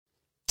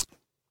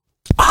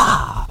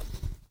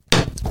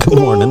Good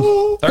morning.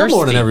 Thirsty. Good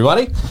morning,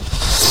 everybody.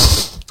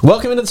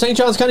 Welcome into the St.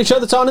 Johns County Show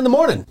that's on in the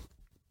morning.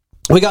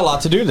 We got a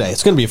lot to do today.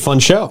 It's going to be a fun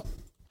show.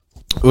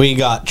 We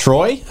got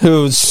Troy,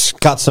 who's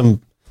got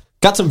some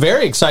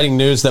very exciting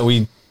news that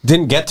we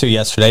didn't get to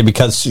yesterday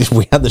because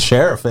we had the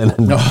sheriff in.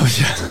 And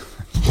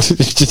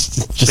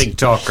just big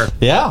talker.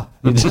 Yeah.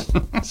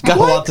 He's got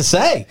a lot to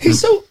say.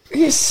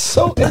 He's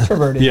so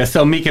introverted. Yeah,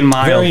 so meek and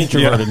mild. Very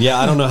introverted. Yeah,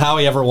 I don't know how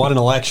he ever won an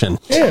election.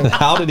 Yeah.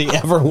 How did he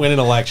ever win an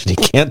election? He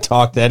can't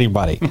talk to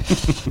anybody.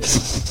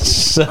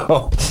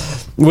 So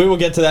we will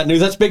get to that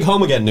news. That's big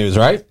home again news,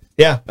 right?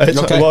 Yeah. It's,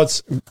 Okay. Well,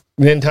 it's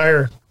the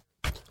entire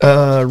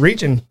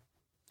region.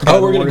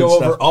 Oh, we're going to go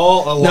over a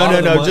lot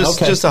of the money.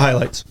 Just the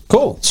highlights.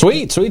 Cool.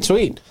 Sweet.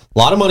 A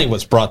lot of money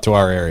was brought to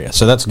our area,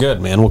 so that's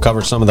good, man. We'll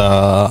cover some of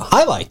the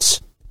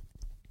highlights.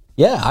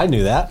 Yeah, I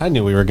knew that. I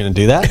knew we were going to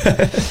do that.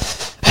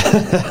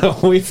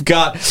 We've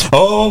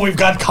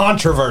got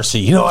controversy.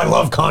 You know I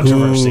love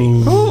controversy.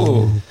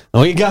 Ooh.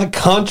 We got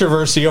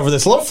controversy over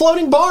this little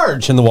floating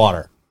barge in the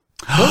water.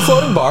 Little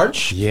floating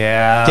barge.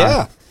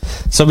 Yeah.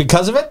 So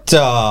because of it,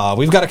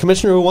 we've got a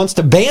commissioner who wants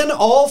to ban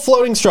all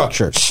floating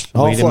structures.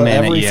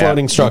 Every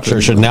floating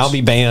structure should now be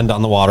banned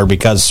on the water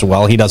because,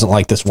 well, he doesn't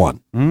like this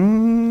one.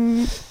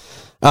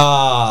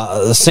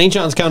 St.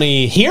 Johns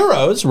County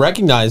heroes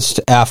recognized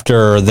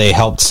after they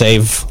helped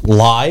save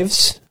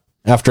lives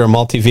after a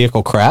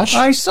multi-vehicle crash.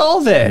 I saw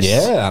this.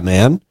 Yeah,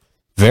 man.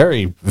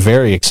 Very,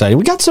 very exciting.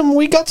 We got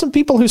some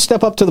people who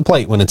step up to the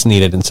plate when it's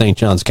needed in St.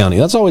 Johns County.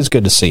 That's always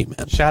good to see,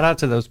 man. Shout out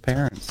to those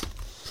parents.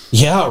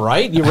 Yeah,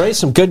 right? You raise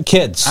some good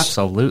kids.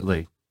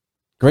 Absolutely.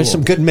 Raise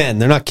some good men.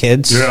 They're not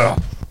kids. Yeah.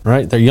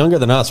 Right? They're younger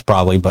than us,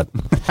 probably, but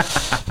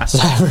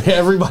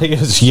everybody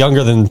who's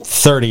younger than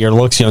 30 or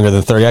looks younger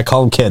tthan 30, I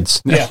call them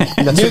kids. Yeah.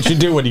 That's what you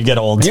do when you get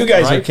old. You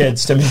guys right? are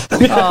kids to me.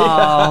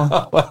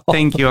 Oh,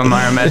 thank you,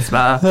 Amara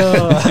Metzma.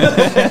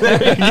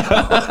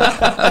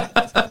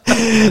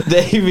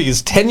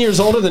 Davy's 10 years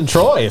older than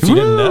Troy, if you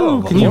didn't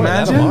know. Can you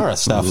imagine? That Amara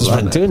stuff has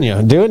been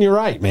doing you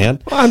right,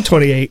 man. Well, I'm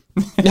 28.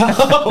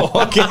 Oh,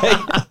 okay.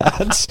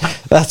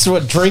 That's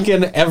what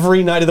drinking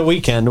every night of the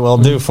weekend will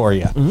do for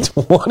you.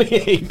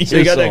 28 years So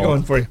you got that old.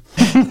 going for you.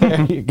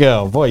 There you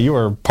go. Boy, you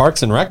were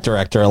Parks and Rec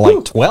director at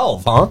like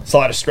 12, huh? It's a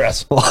lot of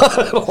stress. A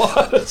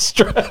lot of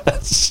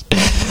stress.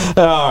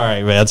 All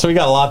right, man. So we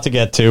got a lot to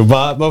get to.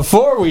 But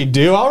before we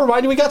do, I'll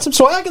remind you we got some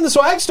swag in the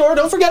swag store.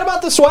 Don't forget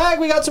about the swag.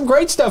 We got some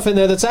great stuff in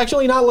there that's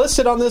actually not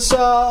listed on this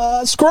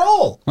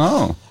scroll.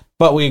 Oh.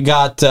 But we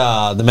got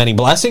the Many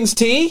Blessings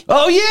tee.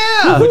 Oh,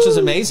 yeah. Which is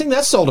amazing.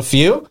 That sold a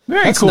few.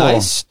 Very cool.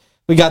 Nice.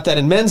 We got that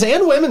in men's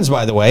and women's,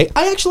 by the way.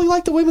 I actually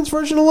like the women's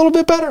version a little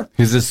bit better.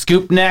 Is it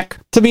scoop neck?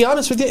 To be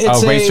honest with you,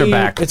 it's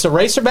racerback. It's a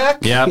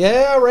racerback. Yep.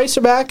 Yeah,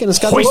 racerback, and it's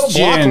got the little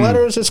block Hoistin'.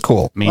 letters. It's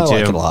cool. Me I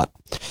like too. it a lot.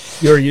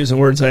 You're using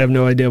words I have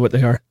no idea what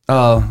they are.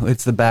 Oh,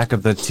 it's the back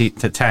of the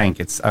tank.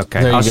 It's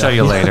okay. There you I'll go. show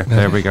you later.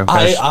 There we go.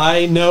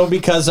 I know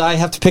because I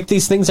have to pick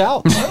these things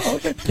out. Oh,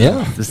 okay.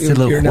 Yeah. This is a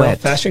little You're now wet.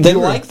 fashion They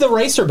guru. like the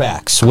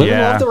racerbacks. Women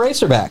Yeah. love the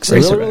racerbacks.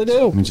 They really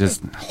do. It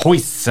just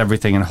hoists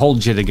everything and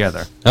holds you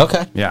together.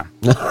 Okay. Yeah.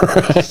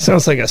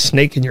 Sounds like a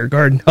snake in your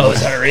garden. Oh,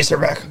 is that a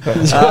racerback?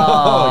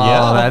 Oh,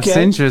 yeah, that's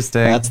okay.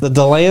 interesting. That's the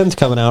DeLand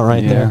coming out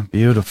right yeah, there.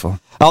 beautiful.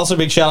 Also,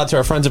 big shout out to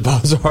our friends at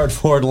Bozard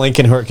Ford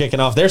Lincoln who are kicking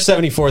off their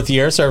 74th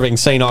year serving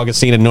St.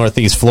 Augustine in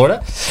Northeast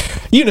Florida.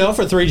 You know,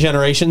 for 3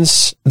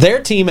 generations,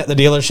 their team at the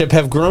dealership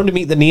have grown to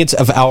meet the needs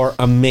of our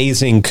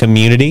amazing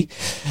community.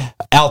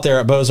 Out there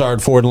at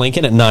Bozard Ford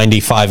Lincoln at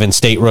 95 and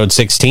State Road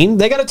 16.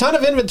 They got a ton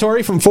of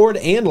inventory from Ford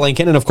and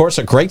Lincoln, and of course,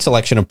 a great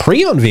selection of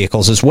pre-owned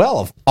vehicles as well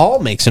of all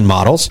makes and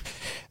models.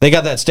 They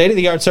got that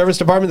state-of-the-art service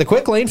department, the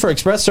quick lane for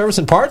express service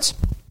and parts.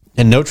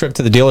 And no trip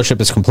to the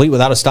dealership is complete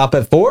without a stop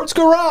at Ford's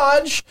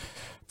Garage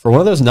for one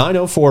of those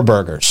 904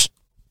 burgers.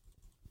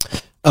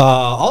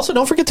 Also,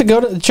 don't forget to go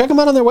to check them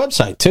out on their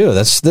website too.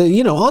 That's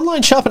the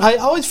online shopping. I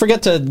always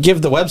forget to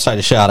give the website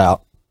a shout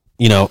out.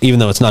 Even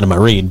though it's not in my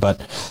read, but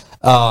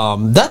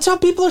that's how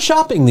people are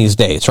shopping these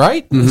days,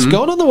 right? It's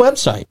going on the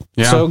website.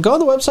 Yeah. So go on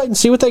the website and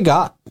see what they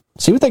got.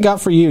 See what they got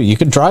for you. You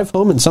could drive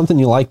home in something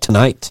you like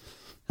tonight.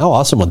 How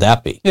awesome would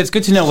that be? It's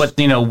good to know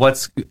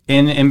what's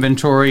in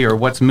inventory or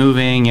what's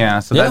moving. Yeah,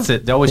 so that's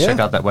it. Always check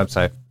out that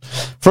website.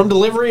 From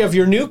delivery of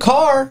your new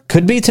car,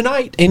 could be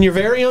tonight, in your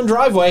very own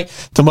driveway,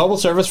 to mobile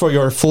service for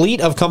your fleet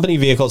of company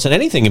vehicles and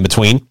anything in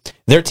between,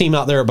 their team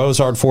out there at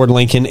Bozard Ford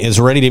Lincoln is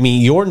ready to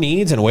meet your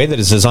needs in a way that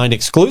is designed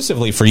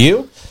exclusively for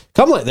you.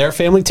 Come let their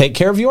family take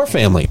care of your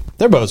family.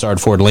 They're Bozard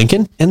Ford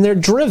Lincoln, and they're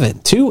driven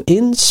to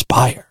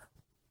inspire.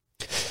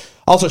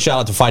 Also, shout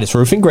out to Fidus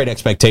Roofing, Great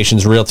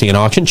Expectations Realty and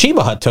Auction,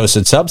 Chiba Hut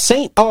Toasted Sub,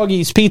 St.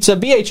 Augie's Pizza,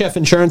 BHF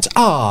Insurance,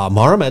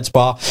 Mara Med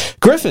Spa,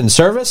 Griffin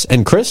Service,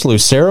 and Chris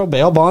Lucero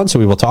Bail Bonds, who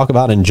we will talk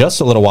about in just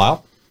a little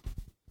while.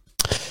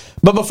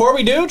 But before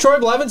we do, Troy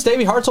Blevins,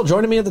 Davey Hartzell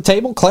joining me at the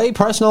table. Clay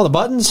pressing all the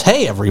buttons.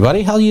 Hey,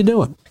 everybody. How you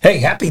doing? Hey,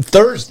 happy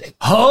Thursday.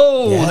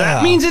 Oh, Yeah.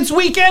 that means it's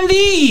weekend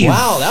eve.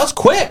 Wow, that was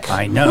quick.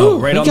 I know,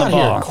 right we on the got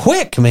ball. here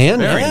quick, man.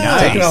 Very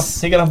nice.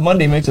 Taking off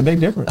Monday makes a big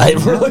difference. It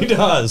really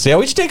does. Yeah,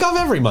 we should take off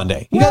every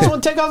Monday. You guys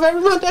want to take off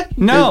every Monday?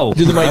 No.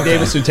 Do the Mike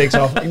Davis who takes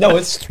off. No,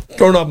 it's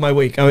thrown off my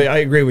week. I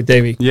agree with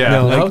Davey. Yeah.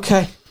 No, like,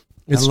 Okay.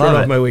 it's I thrown love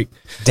off it. my week.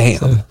 Damn.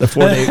 The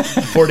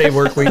 4-day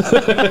work week.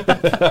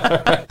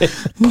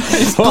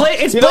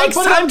 It's You know, Blake's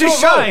put it time up to to a vote.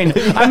 shine.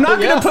 I'm not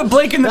going Yeah. to put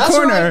Blake in the That's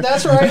corner. right.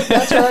 That's right.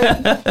 That's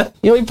right.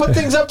 You know, we put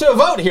things up to a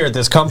vote here at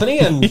this company,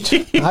 and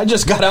I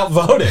just got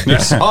outvoted. You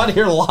saw it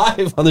here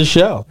live on the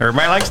show.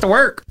 Everybody likes to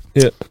work.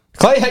 Yeah.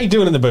 Clay, how you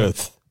doing in the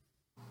booth?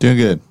 Doing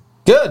good.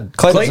 Good.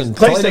 Clay Clay's doesn't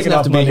taking have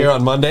off to be Monday. here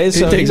on Mondays.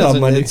 He takes off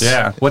doesn't- Mondays. it's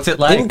Yeah. What's it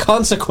like?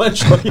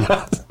 Inconsequential.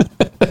 Yeah.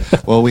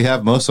 Well, we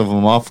have most of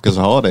them off because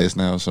of holidays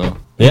now, so.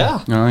 Yeah.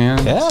 Oh, yeah.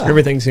 Yeah.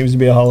 Everything seems to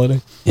be a holiday.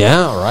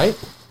 Yeah, right.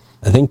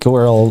 I think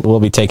we'll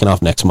be taking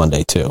off next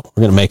Monday, too.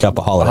 We're going to make up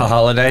a holiday. A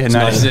holiday?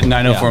 Is it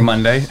 904 yeah.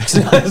 Monday? It's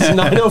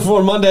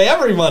 904 Monday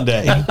every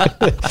Monday.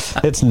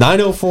 It's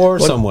 904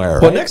 somewhere,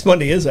 right? Well, next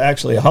Monday is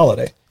actually a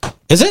holiday.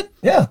 Is it?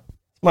 Yeah.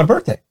 It's my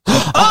birthday.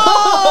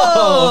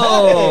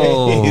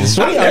 Oh! Hey,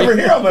 sweet. I'm never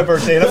here on my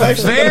birthday, and I'm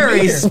actually gonna be Very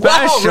here.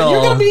 special. Wow,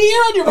 you're going to be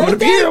here on your I'm birthday? going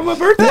to be here on my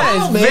birthday.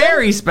 That is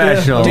very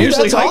special. I'm Dude,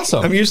 usually that's hiking.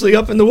 awesome. I'm usually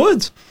up in the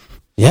woods.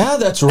 Yeah,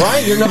 that's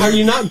right. Are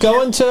you not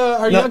going to?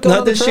 Are you not going Not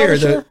on the this trail year.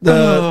 this year?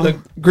 The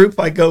group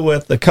I go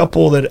with, the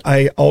couple that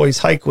I always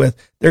hike with,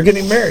 they're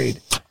getting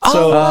married.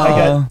 So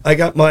I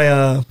got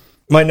my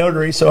my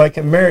notary so I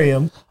can marry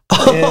him.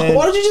 And,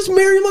 Why don't you just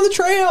marry him on the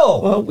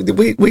trail? well,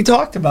 we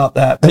talked about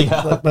that,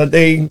 but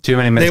they Too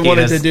many they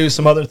wanted mosquitoes. to do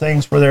some other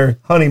things for their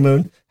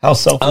honeymoon. How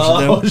selfish of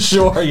Oh, them!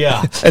 sure,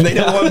 yeah. And they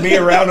don't want to be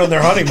around on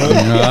their honeymoon.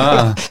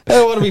 They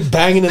don't want to be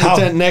banging in the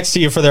tent next to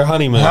you for their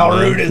honeymoon. How man.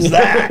 rude is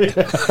that?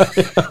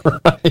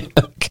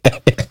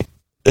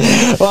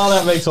 Okay. Well,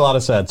 that makes a lot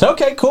of sense.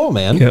 Okay, cool,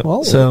 man.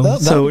 Well, that'd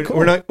be cool.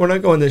 we're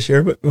not going this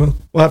year, but we'll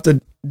have to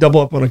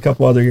double up on a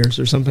couple other years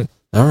or something.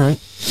 All right.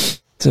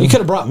 So, You could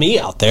have brought me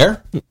out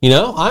there. You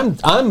know,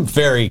 I'm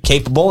very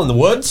capable in the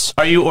woods.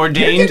 Are you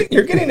ordained?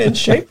 you're getting in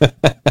shape.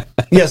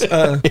 Yes.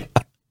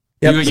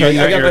 Yep, You- so you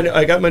got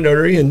I got my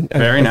notary, and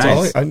Very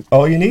that's nice.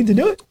 all you need to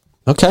do it.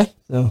 Okay.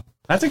 So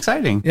That's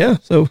exciting. yeah.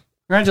 So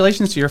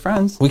Congratulations to your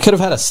friends. We could have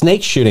had a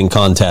snake shooting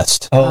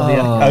contest. yeah,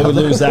 I would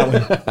lose that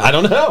one. I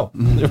don't know.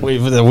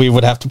 We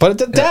would have to put it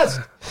to the test.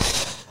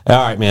 All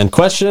right, man.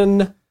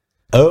 Question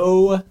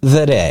O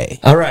the day.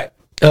 All right.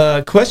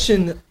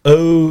 Question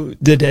O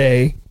the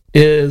day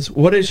is: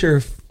 what is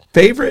your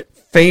favorite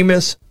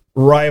famous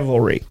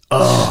rivalry?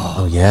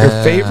 Oh yeah.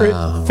 Your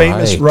favorite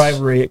famous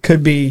rivalry. It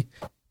could be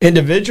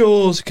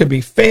individuals, could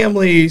be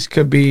families,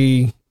 could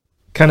be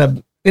kind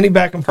of any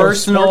back and forth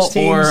Personal sports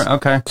teams. or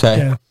okay. Okay.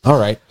 Yeah. All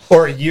right.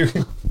 Or you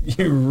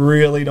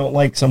really don't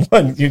like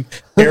someone. You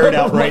air it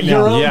out right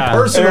Your now. own Yeah.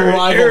 personal Air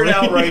rivalry. it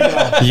out right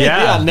now.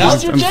 Yeah,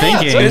 now's your I'm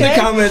chance. thinking. In the Okay.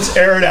 comments,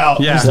 air it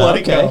out. Yeah. Just let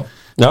it go.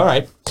 All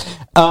right.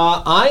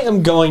 I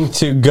am going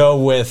to go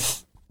with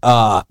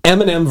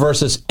Eminem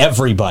versus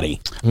everybody.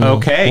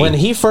 Okay. When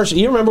he first,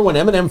 you remember when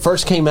Eminem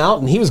first came out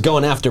and he was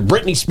going after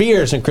Britney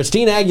Spears and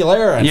Christina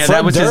Aguilera and Yeah, Fred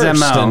that was his Durst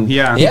MO. and-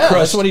 Yeah. yeah,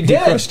 that's what he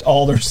did. crushed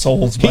all their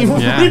souls. He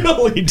Yeah.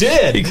 really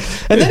did,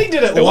 and then he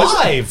did it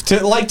live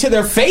to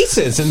their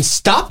faces and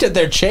stopped at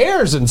their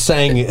chairs and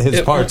sang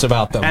his parts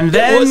about them. And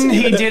then wasn't he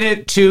even a- did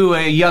it to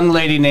a young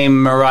lady named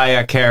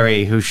Mariah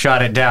Carey, who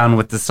shot it down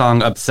with the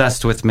song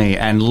 "Obsessed with Me,"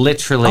 and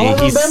literally Oh, I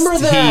he remember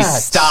that. he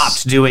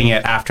stopped doing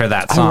it after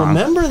that I song.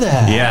 remember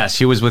that. Yeah,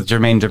 she was with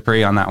Jermaine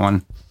Dupri on that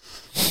one.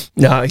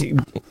 No,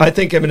 I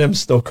think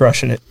Eminem's still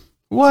crushing it.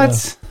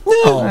 What?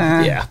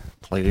 Yeah.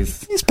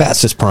 Please. He's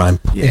past his prime.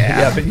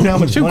 Yeah, but you know how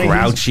much Too money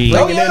grouchy. he's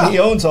bringing Oh, yeah. in? He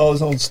owns all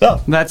his own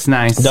stuff. That's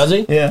nice. Does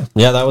he? Yeah.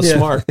 Yeah, that was Yeah.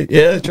 smart.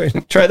 Yeah,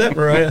 try that,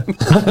 Mariah.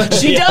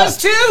 She does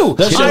too.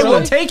 Does she I will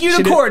really? take you to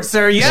She did- court,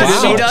 sir. Yes,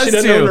 didn't she know- does she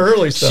didn't too. know her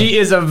early stuff. She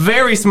is a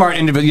very smart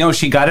individual. You know,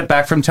 she got it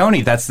back from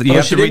Tony. That's you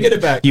have she to did read. get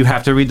it back. You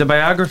have to read the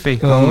biography.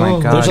 Oh my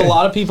god. There's a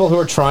lot of people who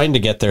are trying to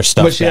get their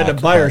stuff But she had to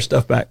back. buy her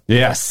stuff back.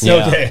 Yes.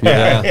 Yeah. Okay.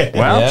 Yeah.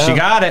 Well, Yeah. she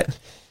got it.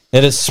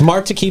 It is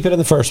smart to keep it in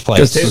the first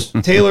place. Because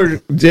Taylor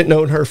didn't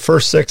own her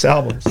first 6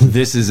 albums.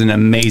 This is an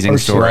amazing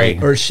story.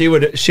 Or she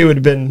would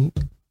have been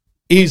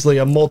easily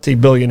a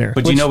multi-billionaire.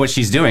 But you know what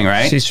she's doing,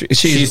 right? She's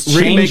changing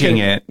remaking-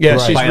 it yeah,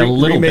 she's by a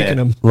little remaking bit.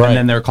 them. Right. And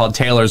then they're called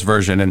Taylor's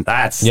version, and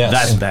that's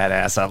Yes.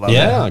 badass. I love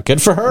Yeah,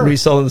 good for her.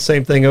 reselling the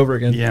same thing over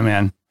again. it. Yeah,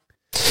 man.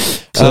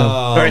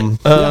 All right.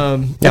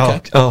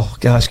 Okay. Oh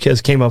gosh,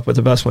 kids came up with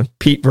the best one.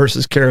 Pete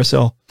versus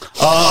Carousel.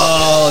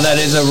 Oh, that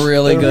is a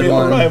really good Real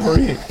one.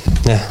 rivalry.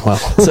 Yeah, well.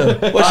 So,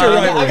 what's your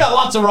rivalry? I got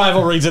lots of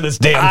rivalries in this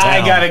damn town.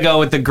 I gotta go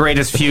with the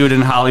greatest feud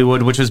in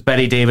Hollywood, which was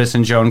Betty Davis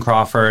and Joan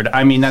Crawford.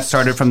 I mean, that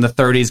started from the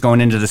 30s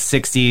going into the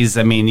 60s.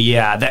 I mean,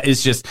 yeah, that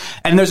is just...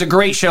 And there's a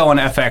great show on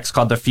FX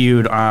called The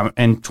Feud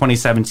in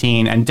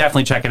 2017, and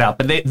definitely check it out.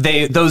 But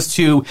those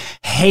two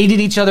hated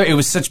each other. It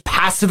was such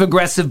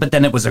passive-aggressive, but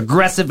then it was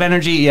aggressive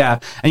energy, yeah.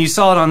 And you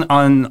saw it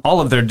on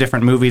all of their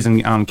different movies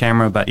and on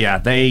camera, but yeah,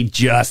 they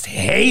just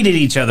hated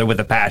each other with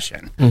a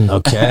passion.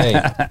 Okay.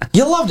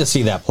 You love to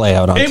see that play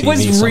out on TV. It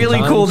was really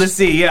sometimes. cool to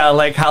see, yeah,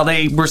 like how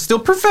they were still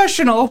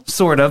professional,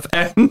 sort of,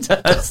 and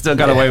still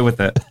got away with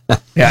it.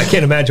 Yeah, I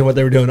can't imagine what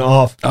they were doing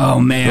off. Oh,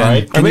 man.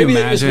 Right? Can Or maybe you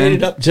they just imagine?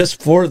 made it up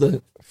just for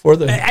the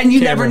And you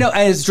camera. never know.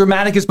 As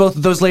dramatic as both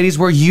of those ladies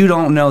were, you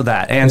don't know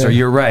that answer. Yeah.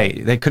 You're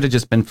right. They could have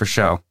just been for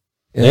show.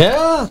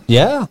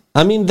 Yeah.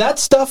 I mean, that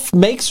stuff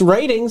makes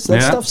ratings.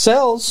 That Yeah. stuff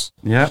sells.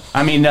 Yeah.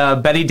 I mean,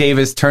 Betty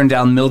Davis turned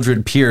down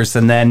Mildred Pierce,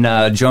 and then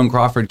Joan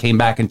Crawford came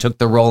back and took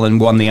the role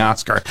and won the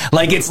Oscar.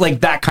 Like, it's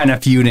like that kind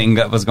of feuding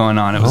that was going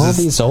on. It was All just,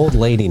 these old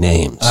lady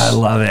names. I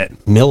love it.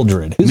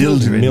 Mildred. Who's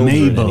Mildred,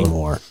 Mabel.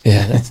 anymore?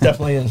 Yeah, that's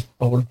definitely an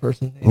older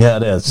person name. Yeah,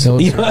 it is.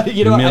 Mildred.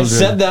 You know I Mildred.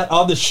 said that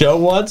on the show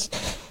once.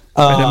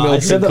 I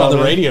Mildred said that on the called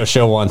in. radio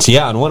show once.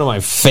 Yeah, and one of my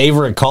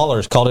favorite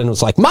callers called in and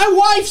was like, "My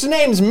wife's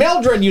name's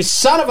Mildred, you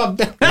son of a..."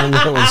 And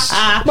it was,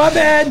 My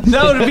bad.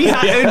 No, it'd be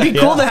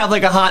cool to have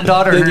like a hot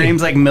daughter. Her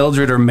name's like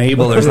Mildred or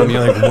Mabel or something.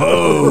 You're like,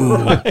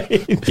 whoa.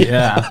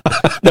 Yeah.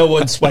 No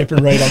one's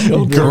swiping right on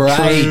Mildred.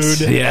 Right.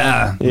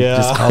 Yeah. Yeah.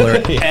 Just call her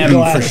M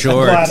Gladys. for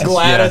short.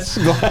 Gladys.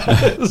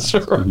 Gladys,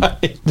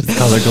 right. Just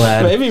call her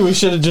Glad. Maybe we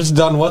should have just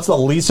done what's the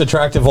least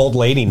attractive old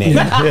lady name.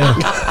 Maybe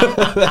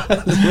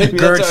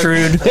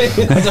Gertrude.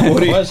 That's a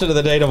question of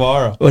the day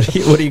tomorrow. What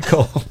do you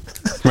call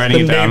Writing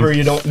the it down. neighbor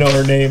you don't know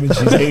her name and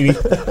she's 80?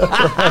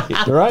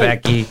 Right.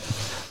 Becky.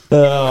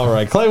 All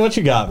right, Clay, what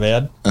you got,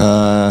 man?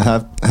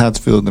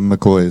 Hatfield and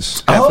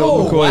McCoy's.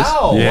 Oh, McCoy's.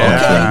 wow.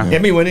 Yeah.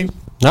 Emmy winning.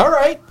 Okay. All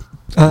right.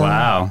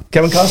 Wow.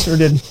 Kevin Costner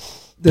did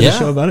Yeah. a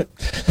show about it.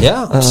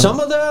 Yeah. some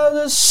of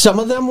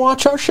them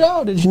watch our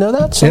show. Did you know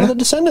that? Some of Yeah. the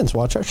descendants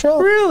watch our show.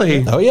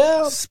 Really? Oh,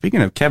 yeah.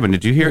 Speaking of Kevin,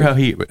 did you hear how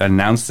he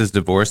announced his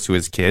divorce to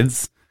his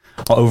kids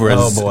over a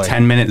Oh, boy.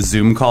 10-minute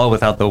Zoom call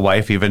without the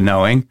wife even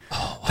knowing?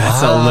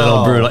 That's a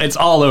little brutal. It's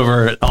all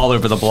over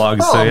the blogs.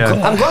 Oh, so yeah.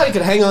 I'm glad he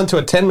could hang on to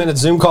a 10-minute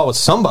Zoom call with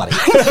somebody.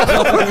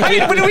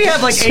 Right? But we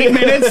had like 8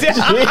 minutes. Yeah.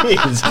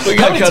 Jeez. We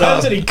How got many cut times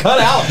off. did he cut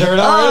out during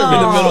our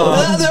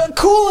interview?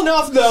 Cool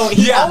enough, though.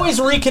 He Yeah.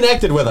 always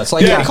reconnected with us.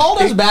 Like, Yeah. he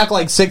called us back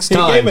like 6 He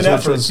times. gave an which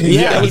effort. was- He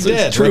yeah, he was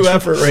did. true which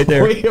effort right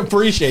there. We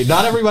appreciate.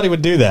 Not everybody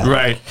would do that.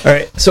 Right. All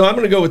right, so I'm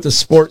going to go with the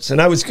sports,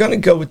 and I was going to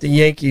go with the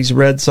Yankees,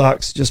 Red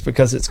Sox, just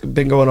because it's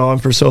been going on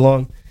for so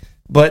long.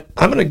 But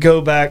I'm going to go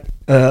back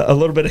a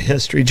little bit of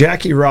history.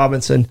 Jackie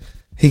Robinson,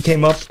 he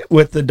came up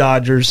with the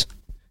Dodgers,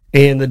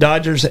 and the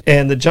Dodgers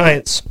and the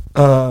Giants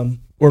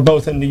were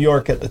both in New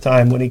York at the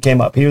time when he came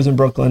up. He was in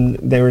Brooklyn.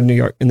 They were in New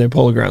York in their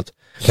Polo Grounds.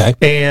 Okay.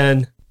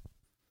 And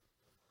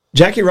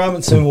Jackie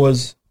Robinson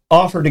was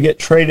offered to get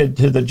traded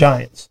to the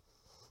Giants.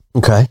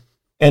 Okay.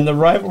 And the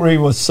rivalry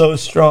was so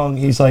strong,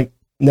 he's like,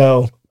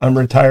 no, I'm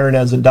retiring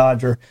as a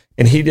Dodger.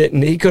 And he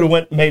didn't. He could have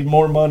went and made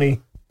more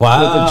money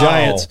Wow. with the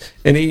Giants.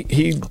 And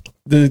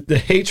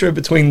the hatred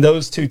between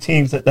those two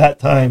teams at that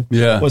time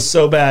was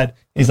so bad.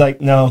 He's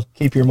like, no,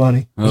 keep your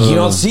money. You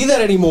don't see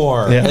that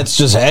anymore. Yeah. It's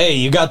just, hey,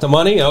 you got the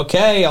money?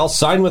 Okay, I'll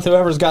sign with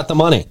whoever's got the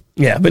money.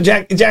 Yeah, but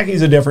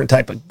Jackie's a different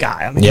type of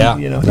guy. I mean, Yeah.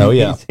 you know, Oh,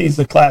 yeah. he's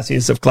the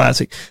classiest of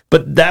classic.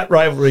 But that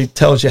rivalry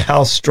tells you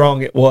how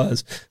strong it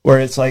was, where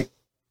it's like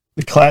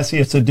the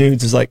classiest of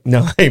dudes is like,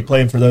 no, I ain't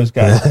playing for those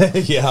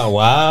guys. Yeah,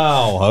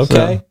 wow.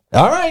 Okay.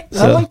 All right.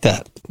 I like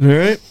that. All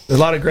right. There's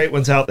a lot of great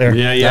ones out there.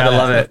 Yeah, I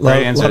love it. A lot,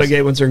 Great a answers. lot of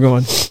great ones are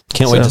going.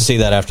 Can't wait So, to see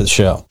that after the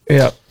show.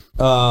 Yeah.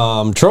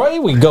 Troy,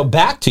 we go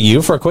back to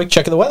you for a quick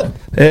check of the weather.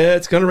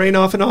 It's going to rain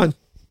off and on.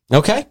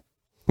 Okay.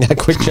 A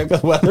quick check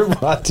of the weather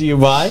brought to you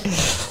by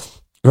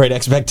Great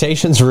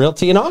Expectations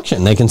Realty and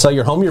Auction. They can sell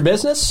your home, your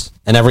business,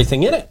 and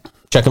everything in it.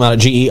 Check them out at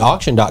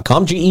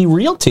geauction.com,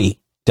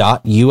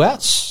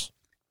 gerealty.us.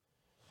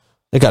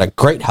 They got a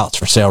great house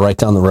for sale right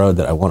down the road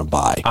that I want to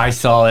buy. I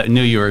saw it.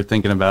 Knew you were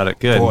thinking about it.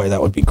 Good. Boy,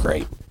 that would be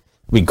great.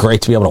 It'd be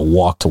great to be able to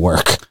walk to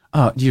work.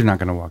 Oh, you're not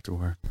going to walk to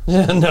work.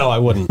 No, I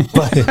wouldn't.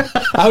 But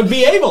I would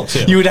be able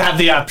to. You would have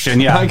the option,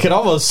 yeah. I could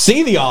almost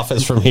see the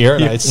office from here,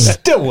 and I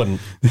still wouldn't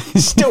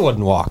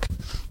walk.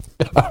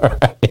 All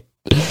right.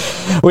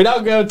 We now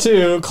go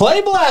to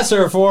Clay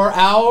Blasser for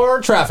our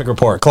traffic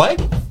report. Clay?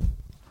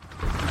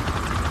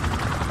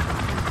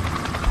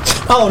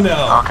 Oh, no.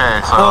 Okay,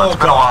 so Oh, it's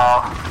been a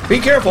while. Be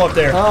careful up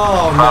there.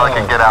 Oh, Finally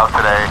could no. get out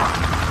today.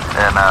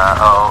 And,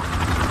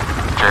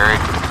 Jerry.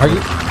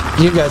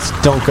 You guys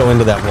don't go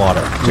into that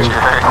water. Jerry.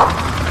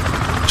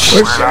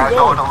 Where's We're Sherry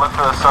going going? to look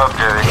for the sub,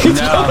 Jerry.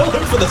 He's going to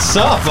look for the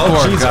sub. Oh,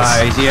 Poor Jesus.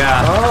 guys,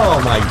 yeah. Oh,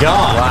 my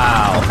God.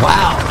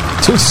 Wow.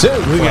 Too soon.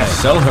 We got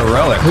so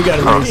heroic. We got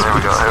to Oh, race. here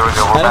we go.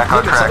 We're back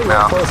on track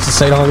now. Close to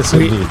St.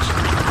 Augustine Beach.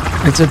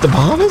 It's at the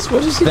Bahamas?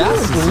 What is he That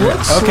doing?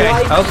 looks Okay,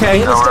 like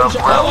okay. Anastasia.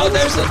 Oh,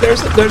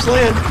 there's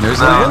land. There's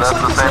No, land. that's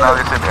like the it's St. not-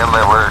 Augustine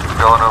Inlet. We're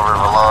going over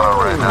Milano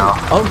right now.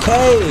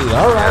 Okay,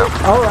 all right,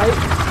 Yep. all right.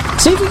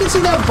 See if you can see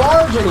that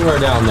barge anywhere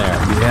down there.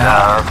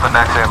 Yeah. That's the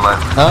next inlet.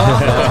 Oh,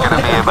 It's going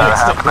to be about a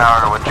half an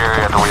hour with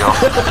Jerry at the wheel.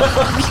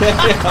 okay,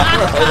 all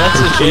right. That's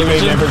a shame. may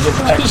never get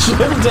back. It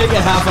shouldn't take a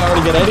half hour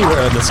to get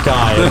anywhere in the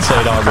sky in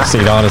St.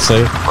 Augustine,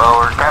 honestly.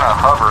 Well, we're kind of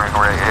hovering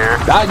right here.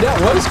 I know.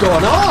 What is going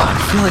on? I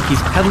feel like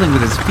he's pedaling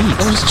with his feet.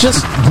 There's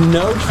just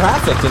no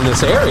traffic in this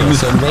area,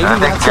 so maybe I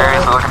think that's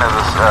Jerry's all. looking at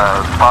this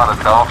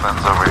spotted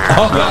dolphins over here.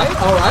 Okay,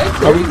 all right.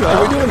 Are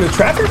we doing the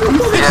traffic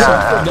report?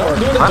 Yeah. No,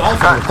 we're doing a Let's dolphin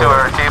cut to report.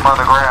 our team on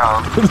the ground.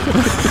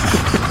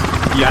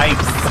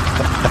 Yikes.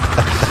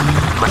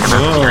 Looking at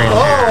the screen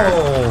here.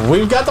 Oh,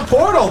 we've got the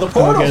portal. The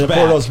portal's Okay, the back.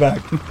 portal's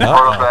back. The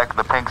portal's back,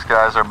 the pink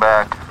skies are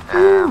back,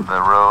 and the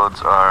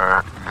roads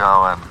are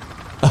going.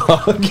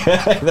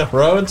 Okay, the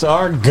roads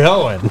are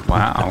going.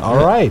 Wow. All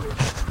right.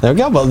 There we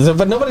go.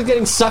 But nobody's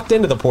getting sucked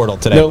into the portal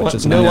today, No, which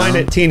is no nice.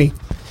 line at Teeny.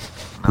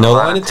 No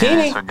line at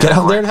Teeny. so Get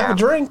out there and have a can.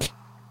 drink.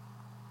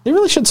 They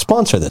really should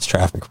sponsor this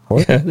traffic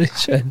report. Yeah, they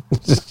should.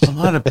 A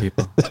lot of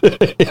people.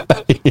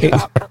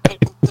 Yeah,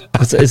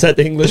 Is that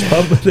the English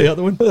pub? The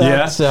other one?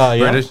 That's, yeah.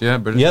 British, yeah,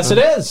 British. Yes, it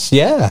is.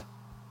 Yeah.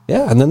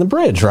 Yeah, and then the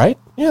bridge, right?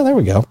 Yeah, there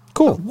we go.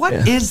 Cool. What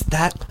is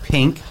that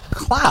pink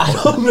cloud?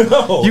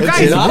 No, You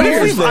guys, not what if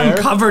here, we've there.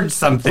 uncovered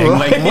something?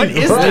 Right, like, what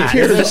is right. that?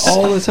 Here There's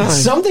all the time.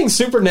 Something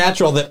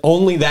supernatural that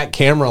only that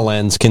camera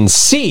lens can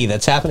see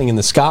that's happening in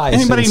the skies.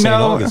 Anybody in St.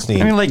 know?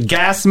 Augustine. Any like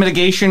gas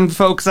mitigation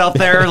folks out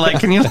there? Like,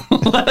 can you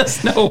let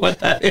us know what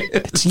that is?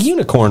 It's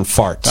unicorn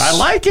farts. I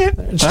like it.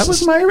 That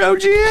was my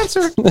OG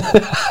answer.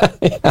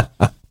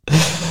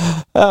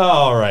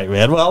 All right,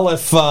 man. Well,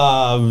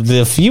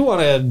 if you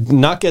want to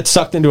not get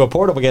sucked into a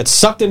portal, but get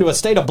sucked into a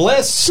state of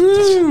bliss,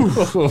 ooh,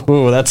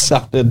 that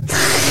sounded.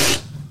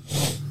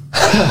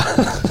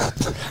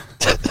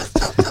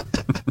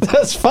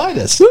 That's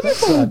finest.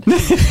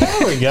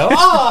 There we go.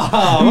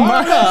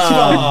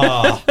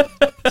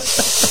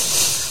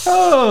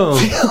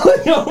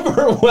 Feeling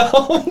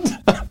overwhelmed?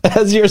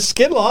 Has your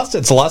skin lost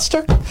its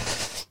luster?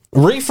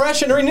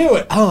 Refresh and renew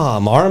it.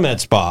 Mara Med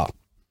Spa.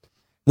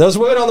 Those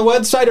women on the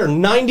website are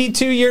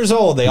 92 years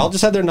old. They all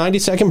just had their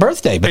 92nd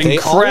birthday, but they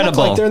all look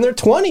Incredible. like they're in their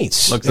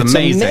 20s. Looks it's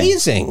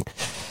amazing.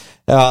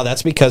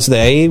 That's because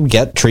they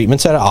get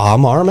treatments at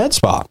Mara Med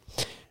Spa.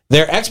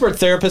 Their expert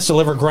therapists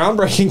deliver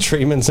groundbreaking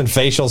treatments and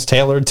facials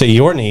tailored to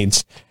your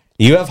needs.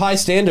 You have high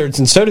standards,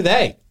 and so do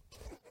they.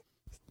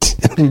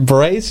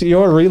 Embrace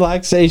your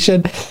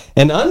relaxation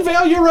and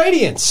unveil your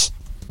radiance.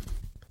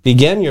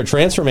 Begin your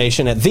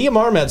transformation at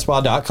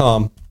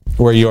theamarmedspa.com,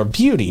 where your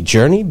beauty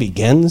journey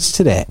begins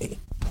today.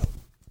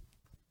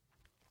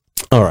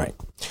 All right.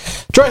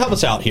 Troy, help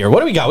us out here. What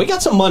do we got? We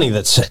got some money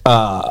that's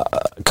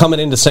coming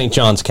into St.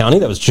 Johns County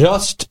that was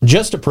just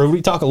approved.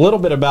 We talked a little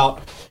bit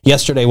about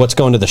yesterday what's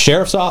going to the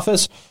sheriff's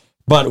office,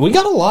 but we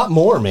got a lot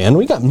more, man.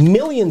 We got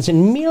millions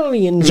and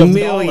millions of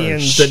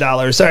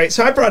dollars. All right,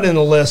 so I brought in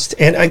a list,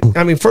 and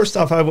I mean, first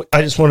off,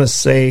 I just want to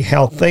say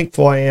how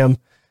thankful I am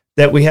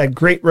that we had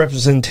great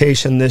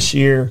representation this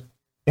year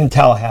in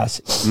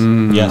Tallahassee.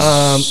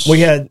 Yes.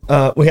 We had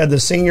the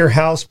senior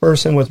House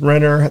person with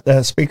Renner,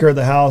 the Speaker of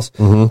the House,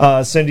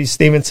 Cindy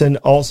Stevenson,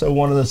 also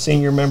one of the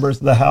senior members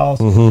of the House,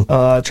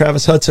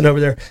 Travis Hudson over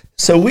there.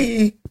 So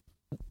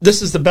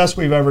this is the best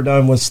we've ever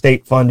done with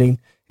state funding.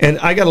 And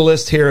I got a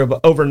list here of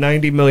over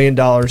 $90 million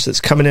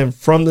that's coming in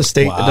from the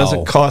state that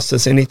doesn't cost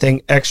us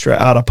anything extra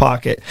out of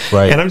pocket.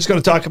 Right. And I'm just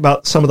going to talk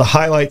about some of the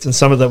highlights and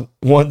some of the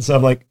ones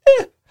I'm like,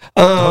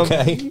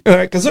 Okay. all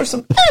right, because there's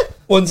some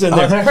ones in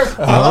there. Let's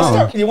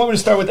start, you want me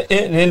to start with the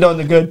and end on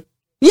the good?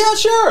 Yeah,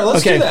 sure. Let's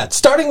Okay. do that.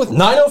 Starting with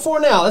 904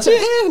 now. That's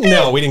it.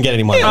 No, we didn't get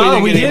any money.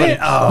 we didn't get any it?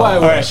 money. Oh. I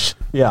wish.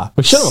 Yeah.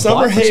 We should have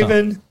applied for some.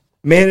 Summerhaven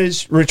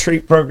Managed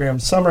Retreat Program.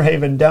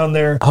 Summerhaven down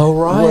there. Oh,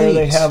 right. Where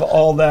they have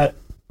all that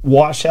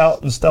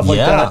washout and stuff like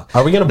that.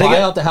 Are we going to They buy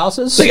got- out the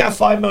houses? They got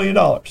 $5 million.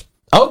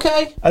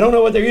 Okay. I don't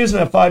know what they're using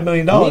that $5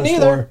 million Me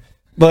neither. for,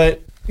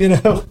 but, you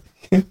know,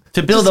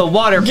 To build a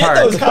water get park.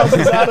 those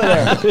houses out of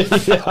there.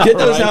 Get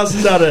those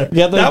houses out of there.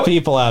 Get those That-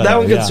 people out of that there,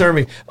 one yeah. concerned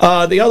me.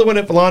 The other one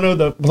at Volano,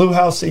 the blue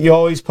house that you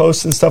always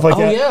post and stuff like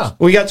that. yeah.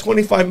 We got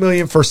 $25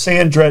 million for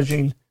sand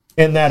dredging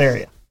in that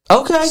area.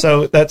 Okay.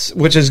 So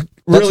which is That's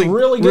really,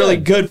 really really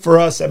good. good for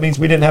us. That means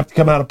we didn't have to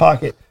come out of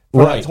pocket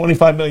for Right. that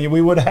 $25 million. We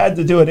would have had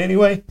to do it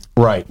anyway.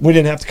 right. We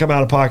didn't have to come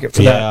out of pocket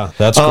for that. Yeah,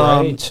 that's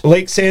great.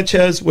 Lake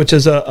Sanchez, which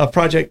is a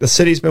project the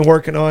city's been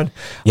working on.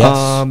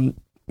 Yes.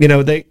 You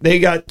know, they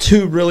got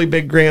two really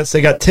big grants.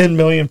 They got $10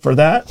 million for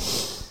that,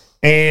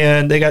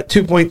 and they got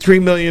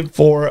 $2.3 million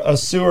for a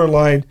sewer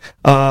line,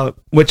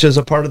 which is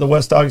a part of the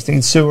West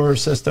Augustine sewer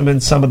system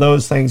and some of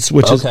those things,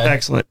 which is Okay.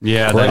 excellent.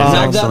 Yeah, Right. that is Now,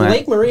 that excellent.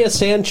 Lake Maria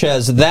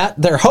Sanchez,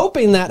 that they're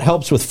hoping that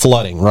helps with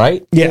flooding,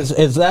 right? Yeah.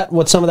 Is that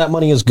what some of that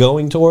money is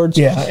going towards?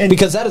 Yeah, and-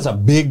 because that is a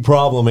big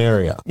problem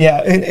area.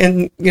 Yeah,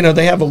 and you know,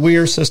 they have a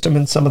weir system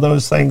and some of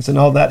those things, and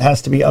all that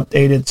has to be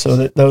updated so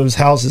that those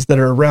houses that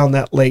are around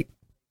that lake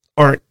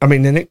aren't, I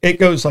mean, and it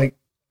goes like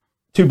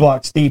 2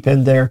 blocks deep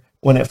in there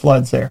when it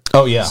floods there.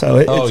 Oh, yeah. So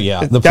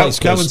The place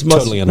that goes one's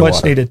totally much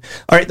underwater. needed.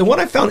 All right, the one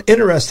I found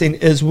interesting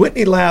is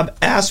Whitney Lab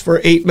asked for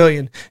 $8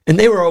 million, and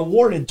they were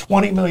awarded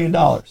 $20 million.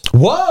 All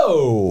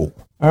Whoa.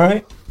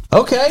 right,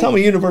 Okay. tell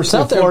me University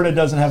Out of there. Florida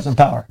doesn't have some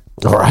power.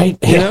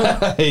 Right.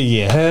 know?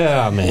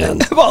 Yeah, man.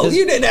 Well,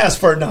 you didn't ask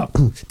for enough.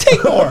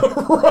 Take more.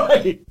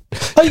 Right.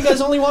 Oh, you guys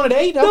only wanted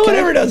 8? Okay. No one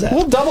ever does that.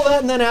 We'll double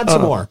that and then add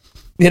some more.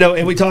 You know,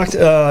 and we talked.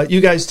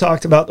 You guys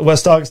talked about the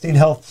West Augustine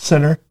Health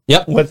Center.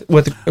 Yep. With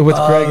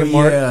Craig and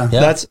Mark. yeah.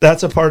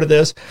 That's a part of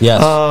this.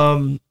 Yes.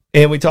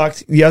 And we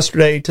talked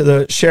yesterday to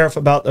the sheriff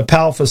about the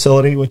PAL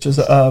facility, which is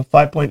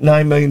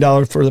 $5.9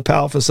 million for the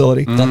PAL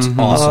facility. That's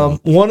awesome.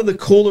 One of the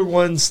cooler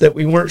ones that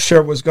we weren't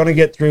sure was going to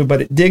get through,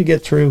 but it did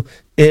get through,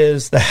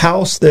 is the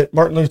house that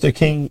Martin Luther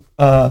King,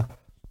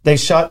 they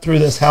shot through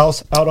this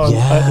house out on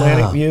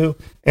Atlantic View,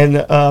 and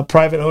the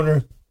private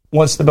owner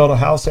wants to build a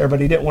house there,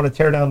 but he didn't want to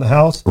tear down the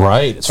house.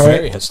 Right. It's All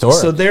very right. historic.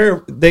 So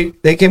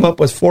they came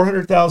up with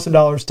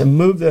 $400,000 to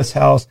move this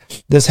house.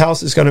 This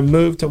house is going to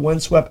move to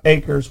Windswept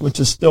Acres, which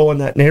is still in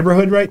that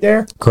neighborhood right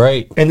there.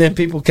 Great. And then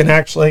people can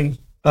actually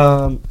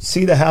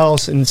see the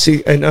house and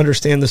see and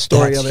understand the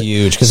story That's of it.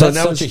 huge because So that's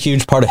that such was- a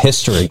huge part of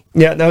history.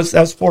 Yeah, that was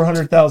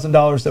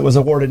 $400,000 that was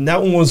awarded, and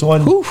that one was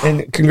one.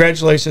 And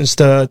congratulations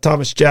to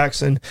Thomas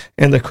Jackson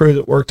and the crew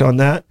that worked on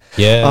that.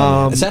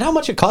 Yeah. Is that how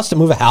much it costs to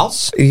move a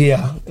house?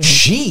 Yeah,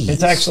 Jeez.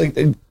 it's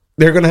actually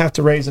they're going to have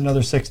to raise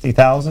another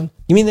 $60,000.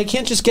 You mean they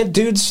can't just get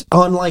dudes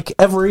on like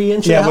every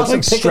inch of Yeah, the with, house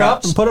and like, pick it up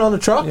straps. and put it on the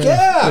truck? Yeah.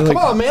 Yeah, They're come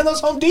like- on, man.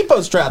 Those Home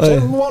Depot straps they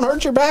won't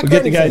hurt your back. We or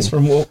get the guys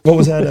anything. from what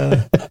was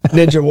that?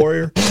 Ninja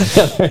Warrior,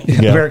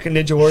 American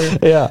Ninja Warrior.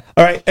 Yeah.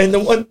 All right, and the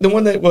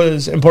one that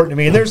was important to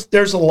me, and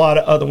there's a lot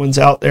of other ones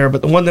out there,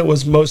 but the one that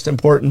was most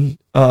important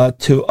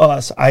to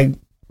us, I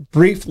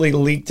briefly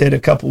leaked it a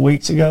couple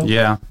weeks ago.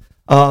 Yeah.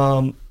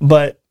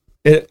 But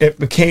it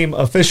became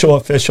official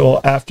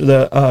after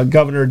the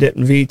governor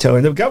didn't veto,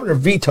 and the governor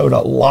vetoed a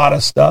lot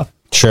of stuff,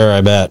 Sure, I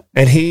bet.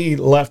 and he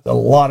left a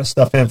lot of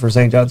stuff in for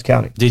St. Johns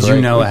County. Did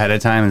you know ahead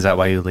of time? Is that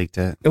why you leaked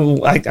it?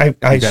 I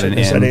got shouldn't an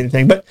have said in.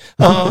 anything, but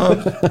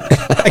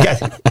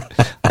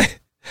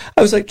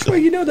I was like,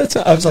 Troy, that's.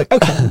 I was like,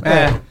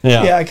 okay,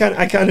 Yeah. I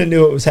kind of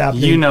knew it was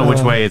happening. You know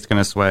which way it's going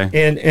to sway.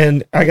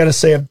 And I got to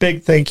say a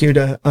big thank you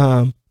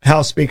to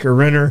House Speaker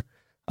Renner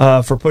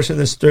for pushing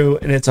this through,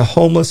 and it's a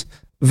homeless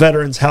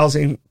veterans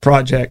housing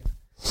project,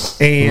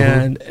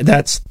 and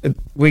that's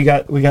we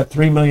got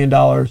 $3 million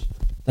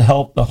to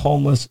help the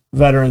homeless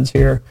veterans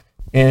here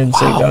in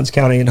St. Johns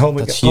County and home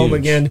huge.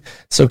 again.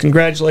 So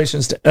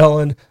congratulations to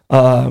Ellen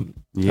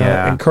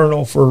and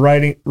Colonel for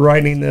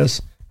writing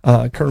this.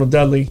 Colonel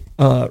Dudley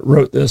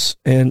wrote this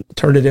and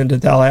turned it into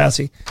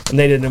Tallahassee, and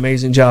they did an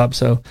amazing job.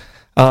 So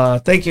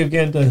thank you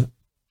again to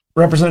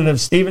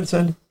Representative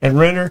Stevenson and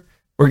Renner.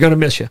 We're going to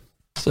miss you.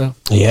 So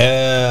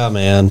Yeah,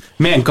 man.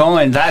 Man,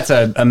 that's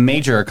a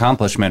major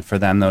accomplishment for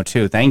them, though,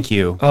 too. Thank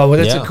you. oh, well,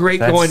 that's Yeah, a great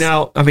that's- going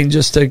out. I mean,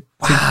 just to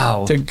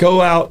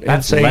go out and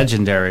That's say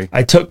legendary.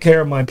 I took care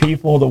of my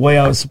people the way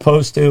I was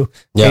supposed to.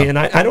 Yeah. And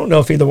I don't know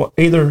if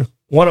either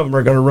one of them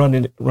are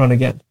going to run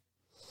again.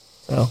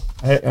 So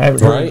I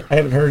haven't heard. Right. I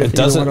haven't heard if It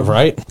either one doesn't, of them.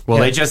 right? Well,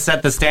 they just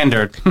set the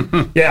standard.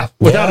 Yeah,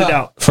 without Yeah, a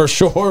doubt. For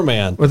sure,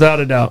 man. Without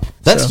a doubt.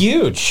 That's So,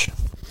 huge.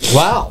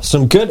 Wow,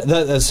 some good.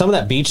 Some of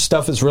that beach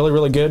stuff is really,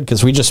 really good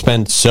because we just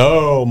spend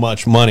so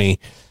much money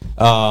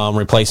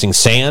replacing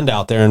sand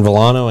out there in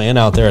Villano and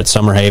out there at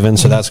Summer Haven.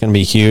 So that's going to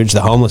be huge.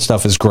 The homeless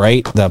stuff is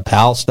great. The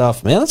PAL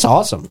stuff, man, that's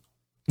awesome.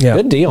 yeah.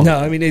 Good deal. No,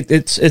 I mean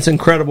it's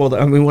incredible.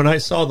 I mean, when I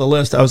saw the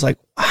list, I was like,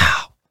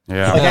 wow.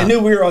 Yeah. Like I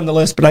knew we were on the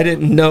list, but I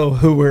didn't know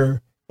who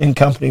we're in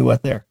company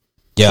with there.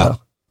 Yeah.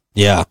 So.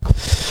 Yeah.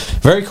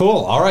 Very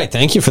cool. All right.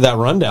 Thank you for that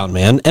rundown,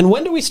 man. And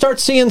when do we start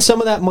seeing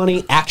some of that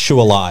money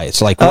actualize?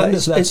 Like, when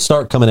does that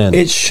start coming in?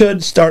 It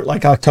should start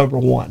like October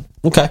 1.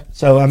 Okay.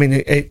 So, I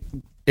mean,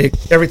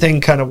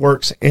 everything kind of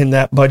works in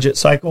that budget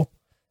cycle.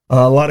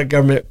 A lot of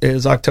government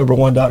is October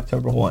 1 to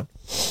October 1.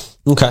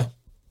 Okay.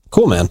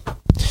 Cool, man.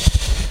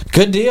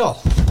 Good deal.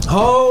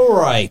 All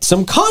right.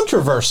 Some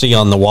controversy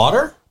on the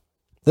water.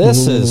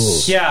 This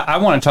is... Yeah, I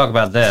want to talk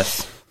about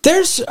this.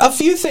 There's a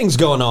few things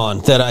going on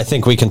that I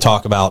think we can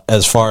talk about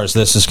as far as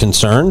this is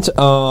concerned.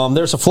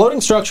 There's a floating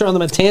structure on the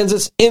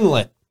Matanzas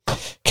Inlet.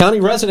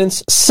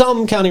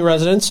 Some county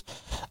residents,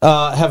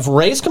 have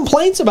raised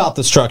complaints about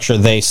the structure,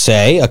 they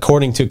say,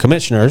 according to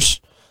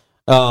commissioners,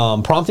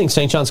 prompting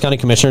St. Johns County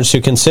commissioners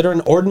to consider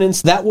an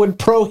ordinance that would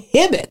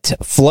prohibit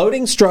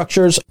floating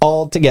structures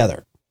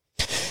altogether.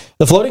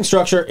 The floating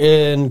structure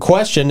in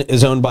question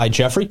is owned by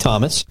Jeffrey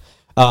Thomas.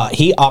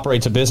 He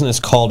operates a business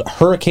called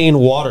Hurricane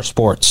Water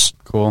Sports.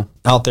 Cool.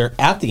 Out there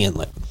at the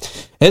inlet.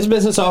 His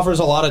business offers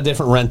a lot of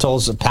different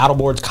rentals,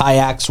 paddleboards,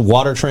 kayaks,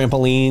 water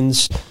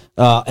trampolines,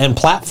 and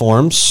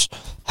platforms.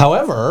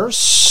 However,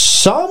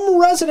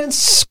 some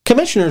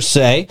commissioners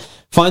say,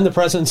 find the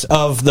presence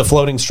of the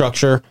floating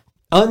structure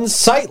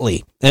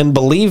unsightly and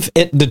believe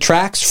it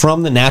detracts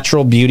from the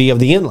natural beauty of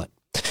the inlet.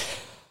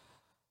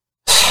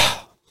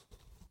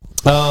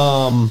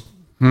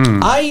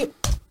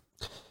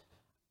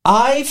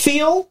 I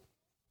feel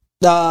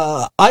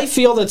I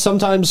feel that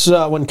sometimes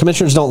when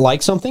commissioners don't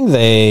like something,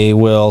 they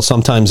will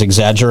sometimes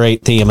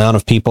exaggerate the amount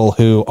of people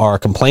who are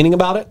complaining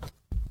about it.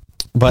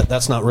 But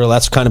that's not real.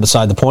 That's kind of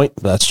beside the point.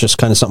 That's just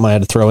kind of something I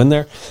had to throw in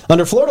there.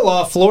 Under Florida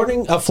law,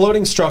 a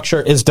floating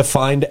structure is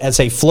defined as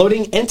a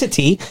floating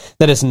entity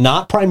that is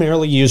not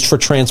primarily used for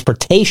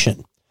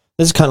transportation.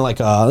 This is kind of like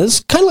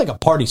a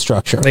party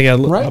structure. They got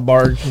right? a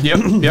barge. Yep.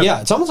 Yeah,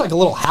 it's almost like a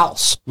little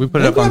house. We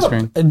put it up on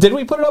screen. Did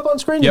we put it up on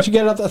screen? Yep. Did you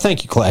get it up there?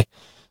 Thank you, Clay.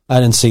 I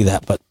didn't see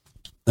that, but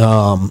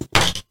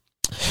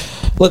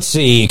let's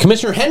see.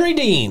 Commissioner Henry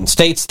Dean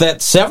states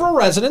that several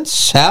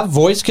residents have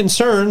voiced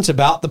concerns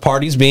about the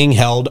parties being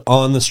held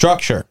on the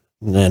structure.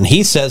 And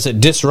he says it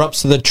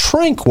disrupts the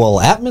tranquil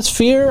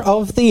atmosphere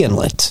of the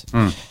inlet.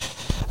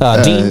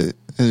 Dean?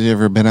 Have you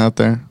ever been out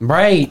there?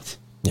 Right.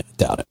 Yeah,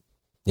 doubt it.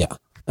 Yeah.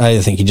 I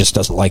think he just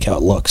doesn't like how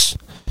it looks.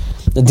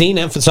 The Dean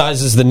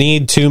emphasizes the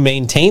need to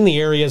maintain the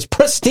area's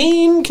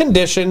pristine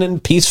condition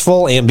and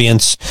peaceful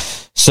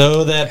ambience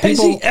so that Has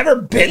people... he ever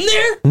been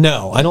there?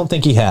 No, I don't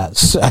think he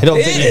has. I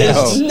don't think he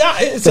has.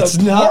 It's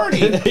a party.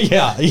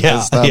 Yeah.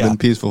 It's not been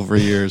peaceful for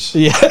years.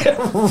 Yeah,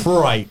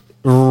 right.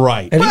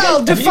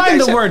 Well, define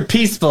the word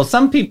peaceful.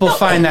 Some people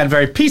find that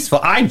very peaceful.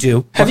 I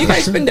do. Have you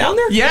guys been down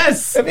there?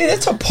 Yes. I mean,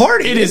 it's a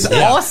party. It is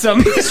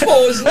awesome. Peaceful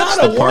is not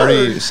a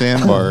Party word.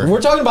 sandbar. We're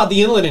talking about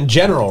the inlet in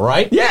general,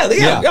 right? Yeah.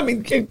 Yeah. I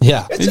mean,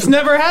 Yeah. It's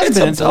never has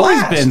been. a It's always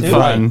blast, been dude.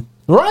 fun.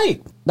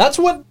 Right. That's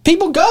what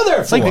people go there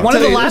for. It's like one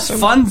of the Tell you last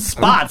something. fun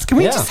spots. Can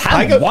we Yeah. just have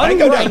I go one?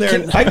 down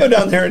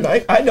there and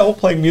I don't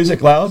play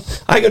music loud.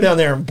 I go down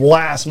there and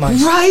blast my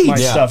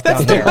stuff That's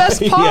down the there.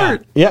 best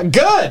part. Yeah,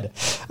 good.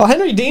 Well,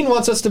 Henry Dean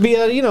wants us to be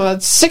a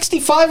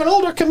 65 and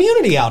older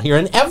community out here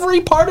in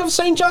every part of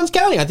St. Johns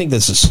County. I think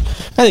this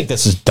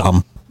is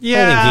dumb.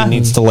 Yeah. I think he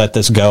needs to let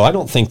this go. I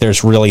don't think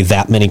there's really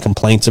that many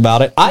complaints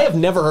about it. I have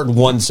never heard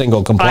one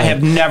single complaint. I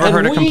have never And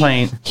heard a we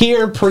complaint.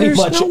 Hear pretty There's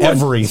much no one-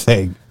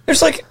 everything.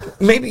 There's like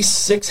maybe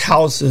 6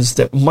 houses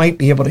that might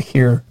be able to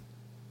hear.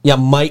 Yeah,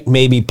 might,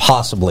 maybe,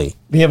 possibly.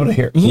 Be able to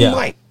hear. Yeah.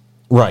 Might.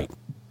 Right.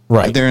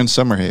 They're in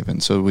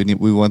Summerhaven, so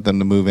we want them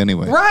to move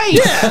anyway. Right.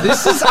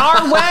 This is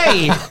our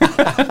way.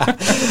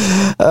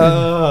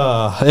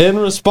 In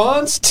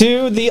response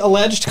to the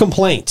alleged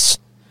complaints,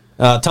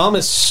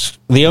 Thomas,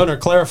 the owner,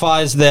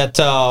 clarifies that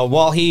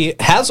while he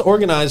has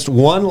organized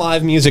one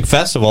live music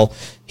festival,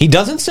 he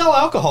doesn't sell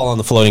alcohol on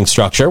the floating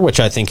structure, which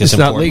I think is It's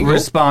not important. legal.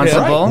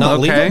 Responsible. Right, not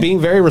legal, Okay. being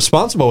very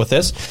responsible with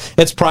this.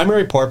 Its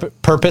primary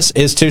purpose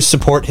is to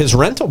support his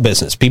rental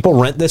business. People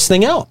rent this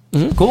thing out.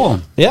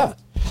 Cool. Yeah.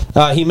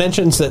 He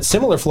mentions that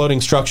similar floating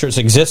structures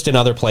exist in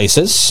other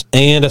places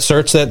and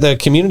asserts that the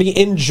community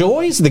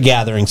enjoys the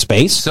gathering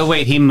space. So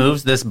wait, he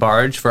moves this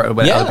barge for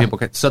what Yeah. other people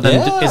could. So then,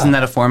 Yeah. isn't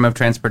that a form of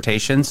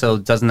transportation? So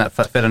doesn't that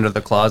fit under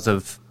the clause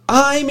of?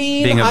 I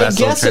mean, Being a I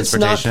vessel of guess it's not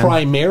transportation.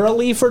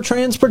 primarily for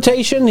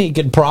transportation. He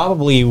could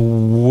probably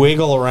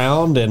wiggle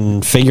around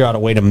and figure out a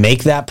way to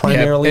make that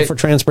primarily for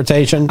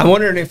transportation. I'm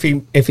wondering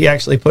if he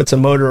actually puts a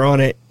motor on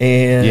it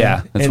and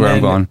Yeah, that's and where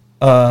I'm then, going.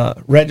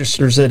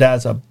 registers it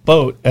as a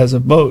boat,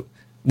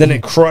 then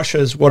it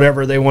crushes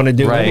whatever they want to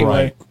do. Right.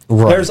 Anyway.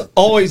 Right. There's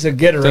always a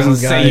get around. Doesn't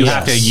say you guys.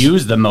 have to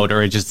use the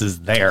motor; it just is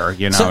there,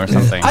 or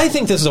something. I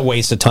think this is a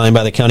waste of time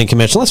by the county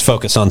commission. Let's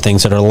focus on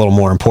things that are a little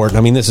more important.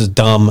 I mean, this is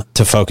dumb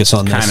to focus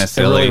on this. Kinda It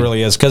silly. really,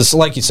 really is. Because,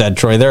 like you said,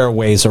 Troy, there are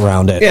ways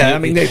around it. Yeah, I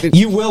mean,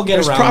 you will get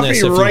there's around this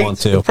if you want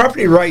to.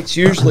 Property rights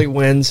usually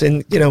wins,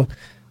 and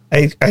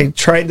I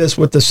tried this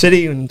with the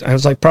city, and I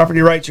was like,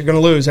 property rights, you're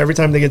going to lose every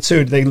time they get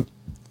sued.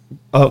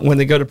 When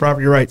they go to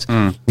property rights,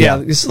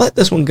 just let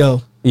this one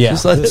go. Yeah,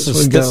 just let this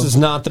one go. is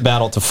not the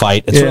battle to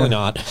fight. It's really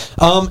not.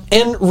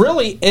 And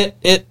really,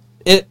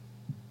 it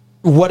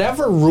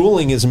whatever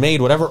ruling is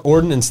made, whatever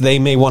ordinance they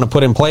may want to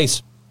put in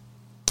place,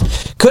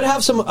 could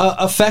have some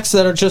effects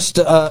that are just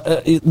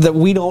that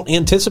we don't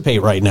anticipate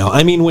right now.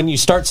 I mean, when you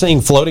start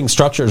saying floating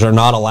structures are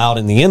not allowed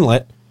in the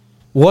inlet,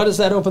 what does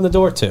that open the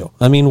door to?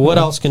 I mean, what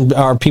else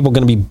are people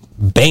going to be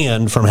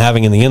banned from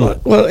having in the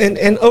inlet? Well, and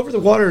over the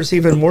water is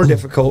even more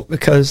difficult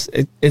because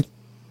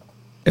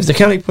if the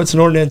county puts an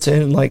ordinance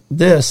in like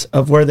this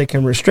of where they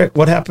can restrict,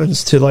 what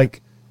happens to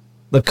like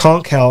the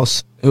conch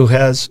house who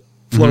has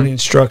floating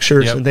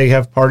structures Yep. and they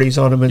have parties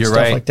on them and You're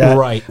stuff right. like that?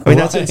 Right. I mean,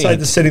 that's Right. inside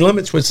the city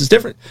limits, which is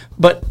different.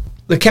 But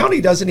the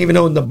county doesn't even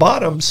own the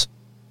bottoms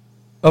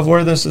of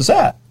where this is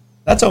at.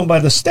 That's owned by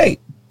the state.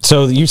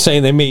 So you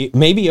saying they may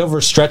be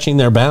overstretching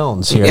their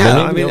bounds here? Yeah, They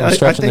may I be mean, I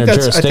overstretching think their that's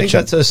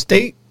jurisdiction.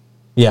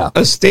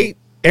 a state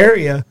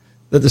area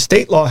that the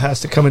state law has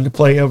to come into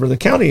play over the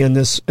county in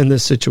this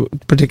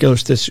particular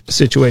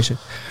situation.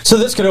 So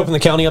this could open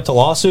the county up to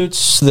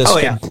lawsuits. This is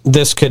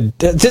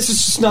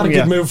just not a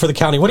good move for the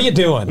county. What are you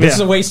doing? This is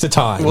a waste of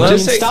time. Well, I mean,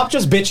 just say- stop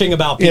just bitching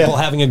about people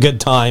having a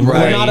good time. We're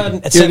Right. not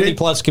a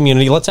 70-plus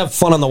community. Let's have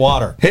fun on the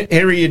water.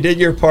 Henry, you did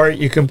your part.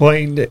 You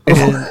complained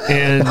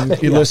and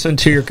you listened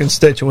to your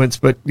constituents,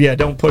 but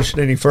don't push it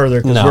any further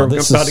because No, we're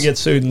this about is- to get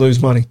sued and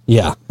lose money.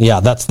 Yeah,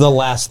 that's the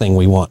last thing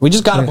we want. We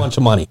just got a bunch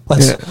of money.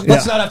 Let's Yeah.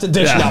 not have to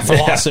dish it out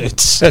for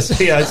lawsuits.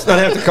 It's not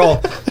have to call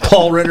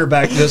Paul Ritter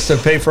back just to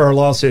pay for our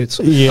lawsuits.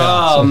 Yeah.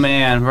 Oh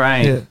man,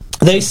 right. Yeah.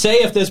 They say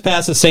if this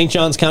passes, St.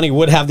 Johns County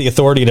would have the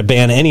authority to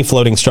ban any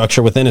floating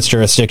structure within its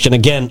jurisdiction.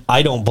 Again,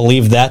 I don't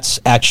believe that's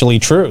actually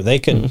true. They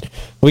could,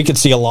 we could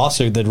see a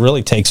lawsuit that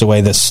really takes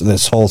away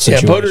this whole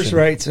situation. Yeah, voters'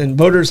 rights, and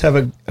voters have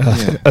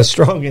a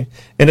strong,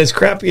 and as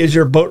crappy as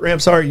your boat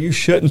ramps are, you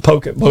shouldn't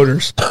poke at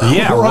voters.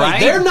 Yeah, right.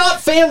 They're not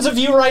fans of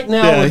you right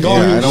now. Yeah,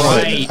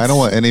 regardless. I don't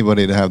want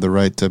anybody to have the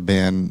right to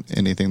ban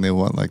anything they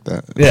want like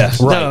that. Yeah,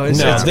 Right.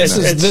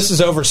 This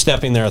is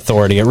overstepping their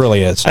authority. It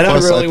really is. And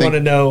Plus, I really want to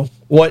know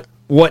what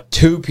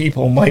two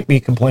people might be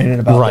complaining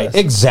about. Right,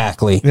 this.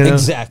 exactly, You know?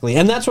 exactly.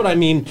 And that's what I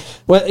mean.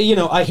 Well,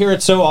 I hear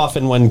it so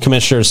often when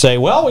commissioners say,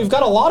 well, we've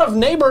got a lot of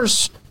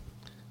neighbors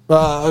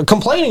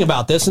complaining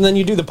about this, and then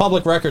you do the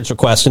public records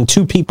request, and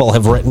two people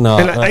have written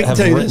And I can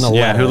tell you this. a letter.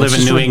 Yeah, who live It's in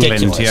just New England,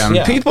 ridiculous.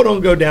 yeah. People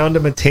don't go down to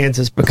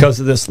Matanzas because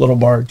of this little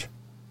barge.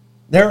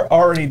 They're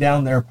already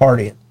down there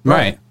partying.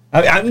 Right.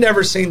 I've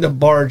never seen the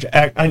barge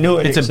act. I knew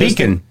It's a existed,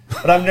 beacon.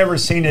 but I've never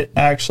seen it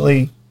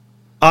actually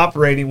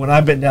operating when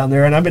I've been down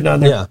there, and I've been down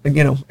there,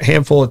 a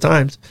handful of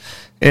times.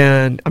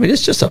 And I mean,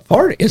 it's just a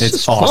party. It's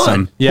just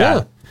awesome. fun.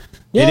 Yeah.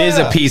 Yeah. It is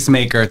a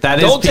peacemaker. That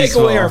is Don't take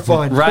peaceful. away our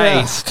fun. Right.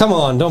 Yeah, come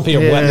on, don't be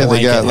a Yeah. wet Yeah,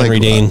 blanket, Henry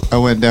Dean. I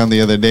went down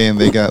the other day and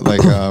they got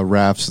like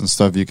rafts and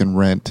stuff you can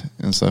rent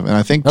and stuff. And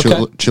I think Okay.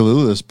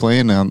 Cholula's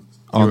playing on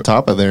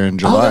top of there in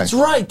July. Oh, that's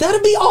right.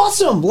 That'd be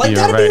awesome. Like, You're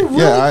that'd be a right.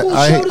 really Yeah, cool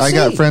show to I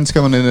got see. friends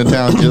coming into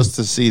town just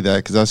to see that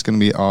because that's going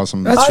to be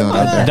awesome. That's chilling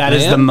out there. That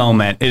is Man. the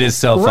moment. It is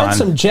so Rent fun.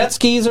 some jet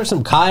skis or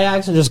some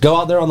kayaks and just go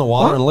out there on the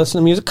water and listen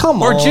to music.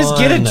 Come on. Or just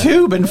get a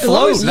tube and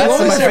float. As That's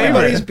long my as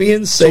everybody's favorite.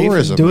 being safe,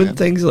 Tourism, and doing man.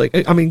 things like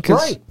because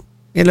Right.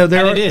 there And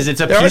are, it is.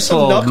 It's a there are some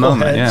peaceful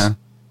moment, knuckleheads, yeah.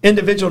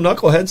 individual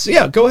knuckleheads.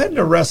 Yeah, go ahead and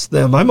arrest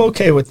them. I'm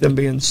okay with them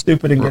being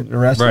stupid and getting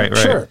arrested. Right, right.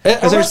 Sure.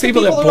 Because there's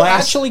people that are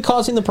blast. actually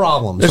causing the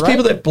problems. There's right?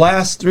 people that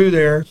blast through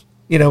there,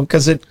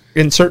 because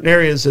in certain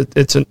areas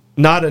it's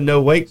not a no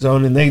wake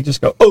zone, and they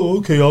just go, "Oh,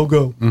 okay, I'll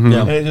go," Yeah.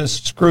 and it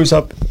just screws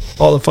up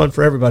all the fun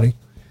for everybody.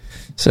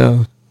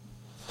 So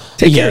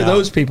take care of Yeah.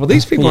 those people.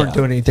 These people aren't Yeah.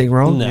 doing anything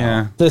wrong. No,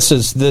 Yeah. this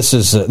is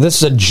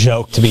a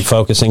joke to be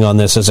focusing on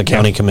this as a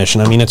county commission.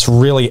 I mean, it's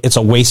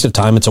a waste of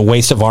time. It's a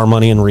waste of our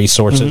money and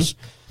resources.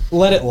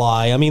 Let it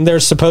lie. I mean,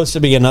 there's supposed to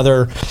be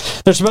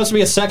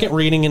a second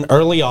reading in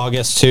early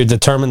August to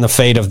determine the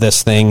fate of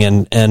this thing,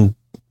 and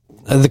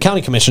the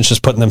county commission's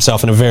just putting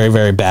themselves in a very,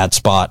 very bad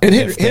spot. And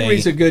if they-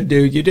 Henry's a good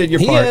dude. You did your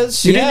He part.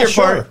 is. You Yeah, did your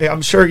sure. part.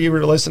 I'm sure you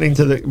were listening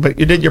to but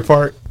you did your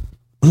part.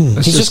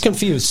 he's just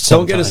confused.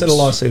 Don't get us in a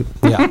sometimes. lawsuit.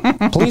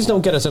 Yeah, please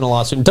don't get us in a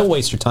lawsuit. Don't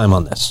waste your time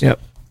on this. Yep.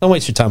 Don't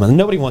waste your time on it.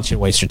 Nobody wants you to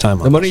waste your time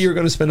on The money you're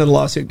going to spend in the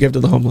lawsuit, give to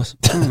the homeless.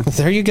 this.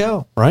 There you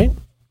go. Right?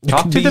 It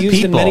Talk could to be the used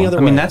in people. many other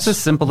I mean, ways. that's as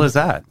simple as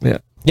that. Yeah.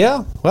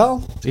 Yeah.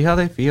 Well. See how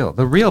they feel.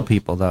 The real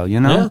people, though, you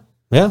know?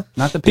 Yeah. Yeah.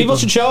 Not the People people-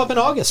 should show up in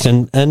August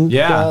and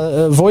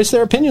Yeah. voice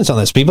their opinions on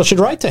this. People should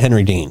write to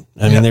Henry Dean.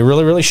 I mean, they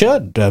really, really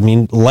should. I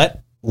mean,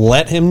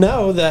 let him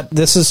know that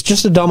this is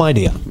just a dumb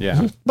idea.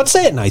 Yeah. But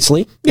say it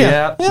nicely.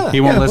 Yeah. Yeah.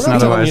 He won't Yeah, listen we're not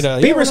telling otherwise. you to-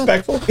 Be yeah, we're not-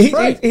 respectful.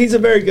 Right. He's a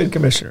very good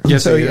commissioner.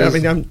 Yes, so he I is.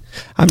 mean,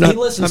 I'm not. He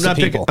listens I'm not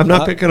to picking. people. I'm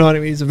not picking on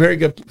him. He's a very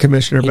good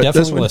commissioner. He But this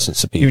definitely one,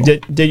 listens to you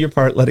people. did your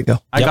part. Let it go.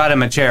 I got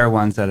him a chair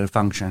once at a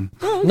function.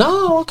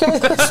 No, okay.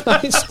 That's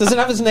nice. Does it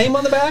have his name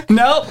on the back?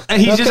 Nope.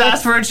 He just Okay.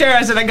 asked for a chair.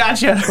 I said, I got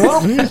you.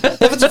 Well,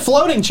 if it's a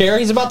floating chair,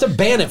 he's about to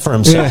ban it for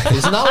himself.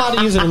 He's not allowed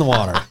to use it in the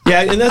water.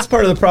 Yeah, and that's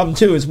part of the problem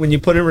too. Is when you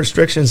put in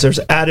restrictions, there's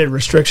added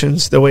restrictions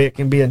the way it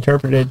can be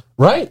interpreted.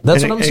 Right.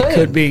 That's And what I'm it saying.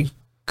 could be.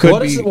 What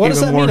does even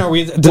that more. mean? Are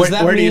we? Does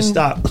that where do you mean-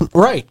 stop?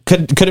 Right.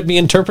 Could it be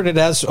interpreted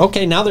as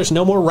okay? Now there's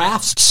no more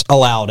rafts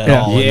allowed at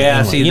Yeah. all. in the Yeah,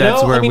 inlet? see, you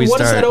that's know? where I mean, we what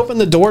does start. that open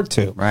the door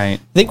to? Right.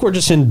 I think we're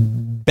just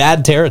in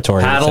bad territory.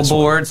 with Paddle this one.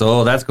 boards.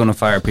 Oh, that's going to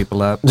fire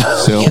people up.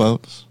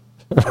 Sailboats.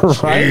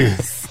 right?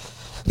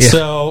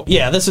 So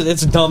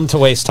it's dumb to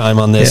waste time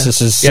on this. Yeah.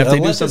 This is Yeah, if they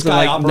do let this something guy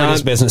like operate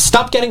his business.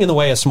 Stop getting in the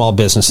way of small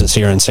businesses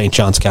here in St.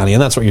 Johns County,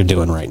 and that's what you're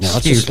doing right now.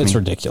 It's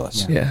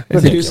ridiculous. Yeah, if you do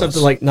Ridiculous.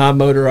 something like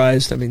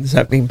non-motorized, I mean, does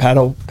that mean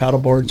paddle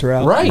boards are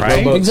out? Right.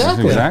 Right.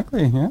 Exactly.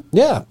 Exactly. Yeah.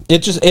 Yeah,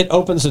 it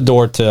opens the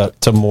door to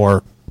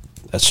more.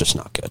 That's just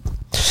not good.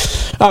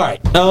 All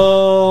right,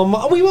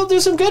 we will do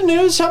some good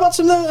news. How about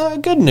some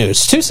good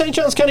news? 2 St.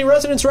 Johns County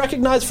residents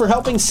recognized for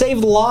helping save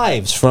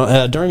lives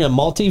from during a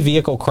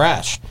multi-vehicle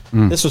crash.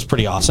 This was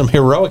pretty awesome.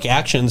 Heroic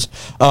actions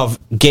of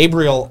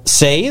Gabriel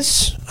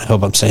Says, I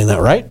hope I'm saying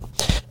that right,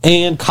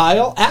 and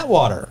Kyle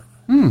Atwater.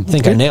 I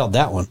think I nailed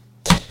that one.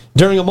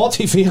 During a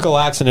multi-vehicle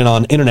accident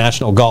on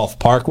International Golf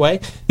Parkway,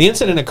 the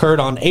incident occurred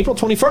on April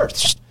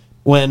 21st.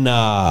 When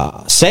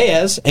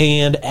Saez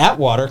and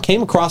Atwater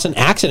came across an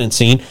accident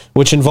scene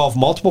which involved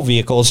multiple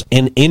vehicles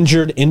and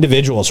injured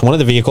individuals. One of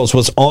the vehicles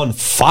was on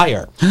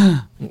fire.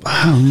 Oh,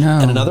 no.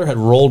 And another had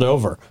rolled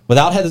over.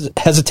 Without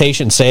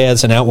hesitation,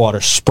 Saez and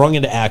Atwater sprung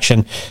into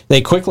action.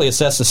 They quickly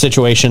assessed the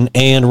situation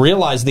and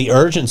realized the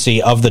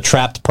urgency of the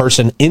trapped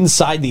person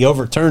inside the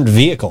overturned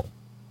vehicle.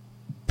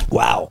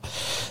 Wow.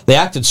 They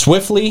acted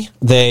swiftly.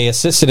 They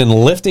assisted in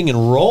lifting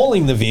and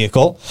rolling the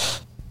vehicle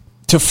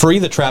to free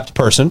the trapped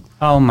person.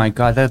 Oh, my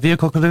God. That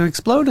vehicle could have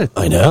exploded.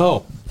 I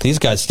know. These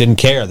guys didn't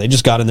care. They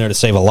just got in there to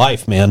save a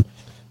life, man.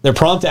 Their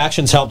prompt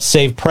actions helped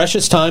save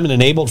precious time and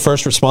enabled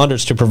first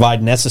responders to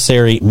provide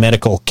necessary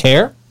medical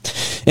care.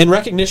 In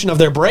recognition of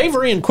their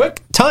bravery and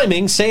quick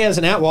timing, Sayers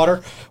and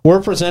Atwater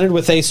were presented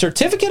with a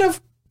certificate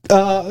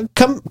of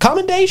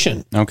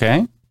commendation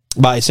Okay.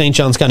 by St.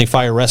 Johns County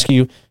Fire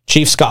Rescue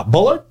Chief Scott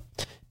Bullard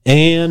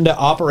and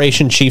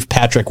Operation Chief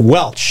Patrick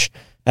Welch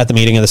at the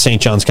meeting of the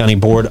St. Johns County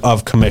Board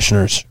of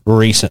Commissioners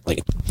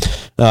recently.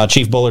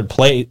 Chief Bullard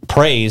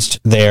praised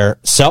their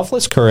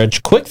selfless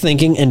courage, quick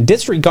thinking, and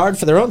disregard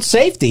for their own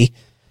safety,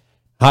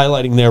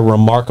 highlighting their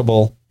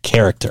remarkable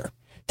character.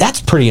 That's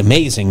pretty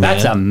amazing, man.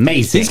 That's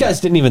amazing. These guys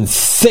didn't even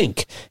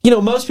think.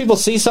 Most people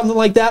see something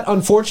like that,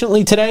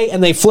 unfortunately, today,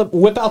 and they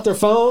whip out their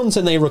phones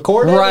and they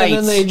record it, Right. and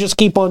then they just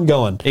keep on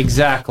going.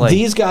 Exactly.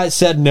 These guys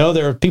said, no,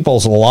 there are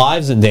people's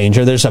lives in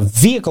danger. There's a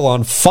vehicle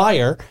on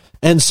fire,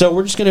 and so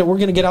we're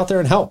gonna get out there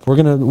and help. We're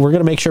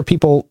gonna make sure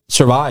people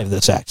survive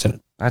this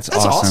accident. That's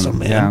awesome,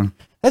 man. Yeah.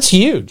 That's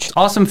huge.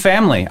 Awesome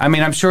family. I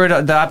mean, I'm sure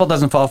the apple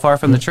doesn't fall far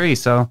from the tree,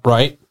 so.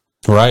 Right.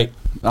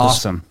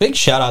 Awesome. Just big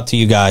shout out to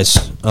you guys.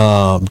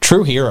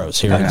 True heroes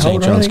here in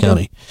St. Johns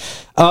County.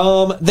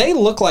 They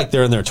look like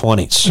they're in their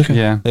 20s.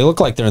 Yeah. They look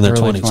like they're in their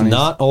Early 20s, 20s.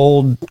 not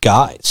old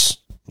guys.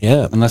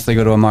 Yeah. Unless they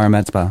go to Amara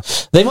Med Spa.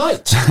 They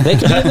might. They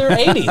could be in their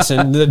 80s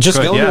and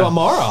just go to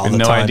Amara all the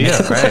no time. idea,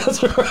 right?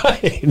 That's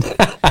right.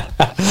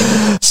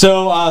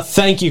 So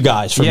thank you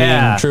guys for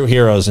being true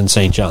heroes in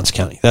St. Johns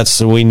County.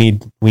 We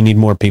need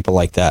more people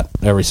like that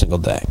every single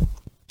day.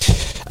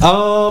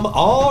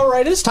 All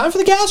right, it's time for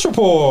the gas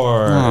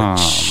report.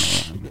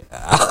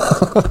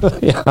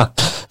 Yeah,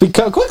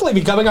 quickly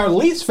becoming our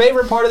least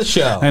favorite part of the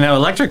show. I know,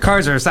 electric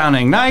cars are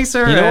sounding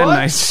nicer You know and what?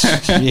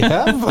 nicer. You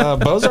have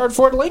Bozard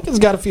Ford Lincoln's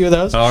got a few of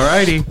those.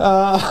 Alrighty.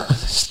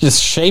 It's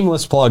just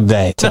shameless plug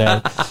day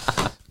today.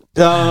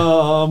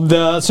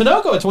 The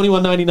Sunoco at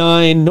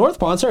 $21.99 North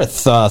Ponce at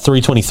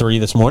 $3.23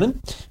 this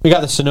morning. We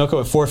got the Sunoco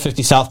at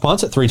 $4.50 South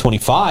Ponce at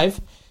 $3.25.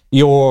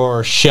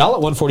 Your Shell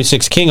at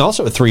 146 King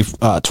also at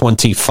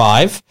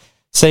 $3.25.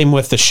 Same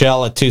with the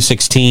Shell at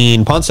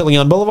 216 Ponce de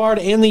Leon Boulevard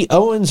and the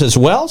Owens as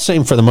well.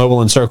 Same for the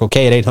Mobile and Circle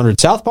K at 800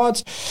 South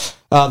Ponce.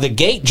 The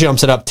Gate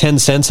jumps it up 10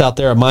 cents out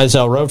there at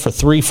Mizell Road for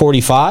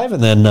 $3.45,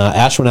 and then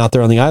Ashwin out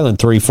there on the island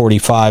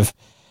 $3.45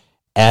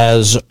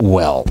 as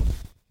well.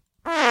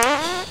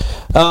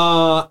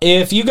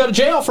 If you go to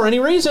jail for any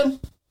reason,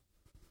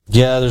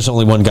 there's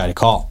only one guy to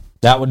call.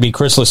 That would be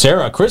Chris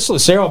Lucero. Chris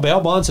Lucero,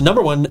 bail bonds, the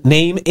number one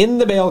name in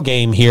the bail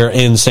game here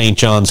in St.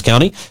 Johns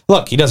County.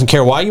 Look, he doesn't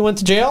care why you went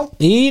to jail.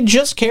 He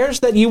just cares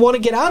that you want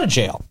to get out of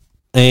jail.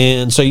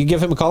 And so you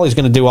give him a call. He's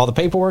going to do all the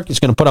paperwork. He's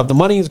going to put up the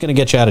money. He's going to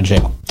get you out of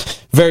jail.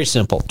 Very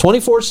simple.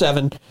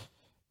 24/7,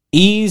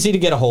 easy to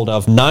get a hold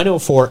of.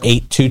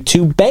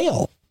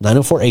 904-822-BAIL.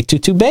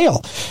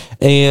 904-822-BAIL.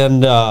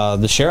 And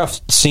the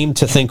sheriff seemed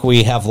to think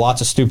we have lots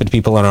of stupid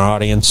people in our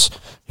audience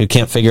who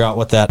can't figure out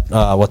what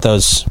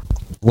those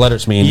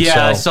letters mean.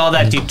 Yeah, I saw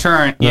that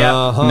deterrent.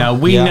 Yeah. No,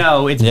 we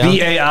know. It's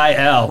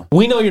BAIL.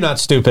 We know you're not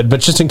stupid, but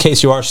just in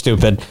case you are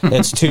stupid,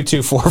 it's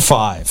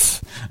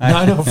 2245.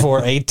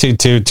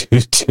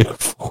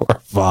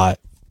 904-822-2245.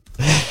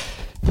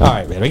 All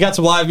right, man. We got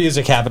some live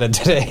music happening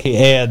today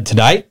and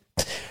tonight.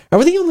 Are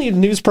we the only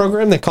news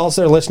program that calls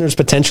their listeners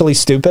potentially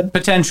stupid?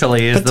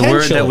 Potentially is the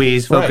word that we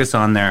focus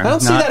on there. I don't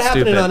see that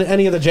happening on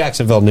any of the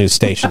Jacksonville news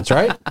stations,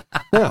 right?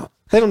 No.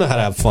 They don't know how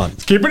to have fun.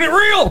 Keeping it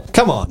real.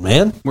 Come on,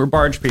 man. We're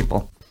barge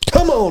people.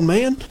 Come on,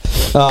 man.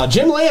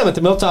 Jim Lamb at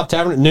the Milltop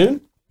Tavern at noon.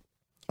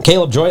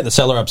 Caleb Joy at the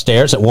cellar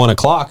upstairs at 1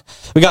 o'clock.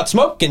 We got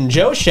Smoke and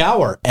Joe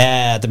Shower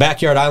at the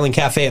Backyard Island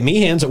Cafe at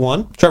Meehan's at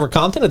 1. Trevor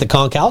Compton at the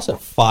Conch House at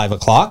 5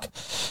 o'clock.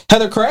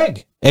 Heather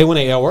Craig,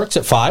 A1AL Works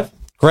at 5.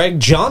 Greg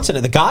Johnson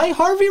at the Guy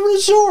Harvey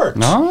Resort.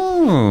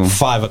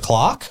 5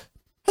 o'clock.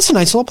 That's a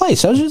nice little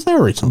place. I was just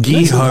there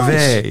recently. Guy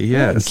Harvey.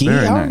 Yes,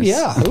 very nice.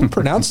 Yeah, who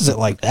pronounces it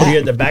like that? Are you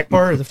at the back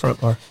bar or the front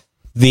bar?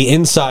 The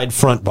inside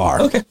front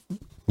bar. Okay.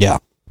 Yeah.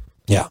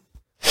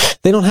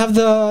 They don't have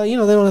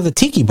the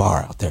tiki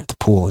bar out there at the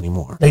pool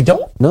anymore. They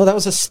don't? No, that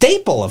was a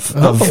staple of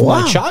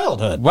my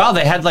childhood. Wow,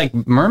 they had like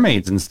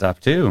mermaids and stuff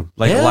too,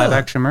 like live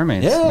action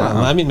mermaids. Yeah,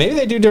 Wow. I mean maybe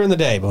they do during the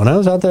day, but when I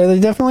was out there, they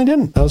definitely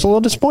didn't. I was a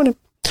little disappointed.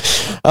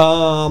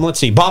 Let's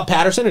see, Bob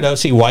Patterson at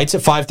OC White's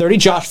at 5:30.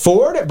 Josh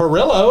Ford at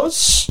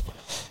Barillo's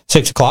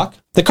 6 o'clock.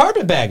 The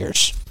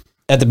Carpetbaggers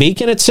at the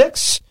Beacon at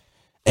 6,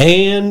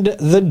 and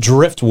the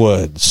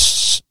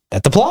Driftwoods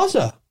at the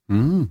Plaza.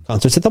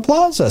 Concerts at the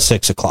Plaza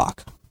 6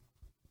 o'clock.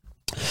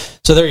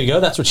 So there you go.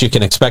 That's what you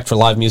can expect for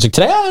live music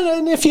today.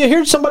 And if you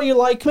hear somebody you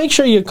like, make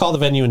sure you call the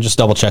venue and just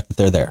double check that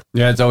they're there.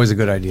 Yeah, it's always a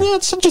good idea. Yeah,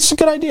 it's just a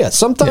good idea.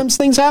 Sometimes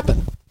things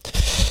happen.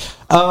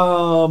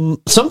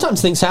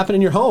 Sometimes things happen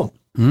in your home.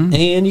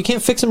 And you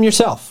can't fix them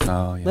yourself.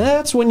 Oh, yeah.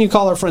 That's when you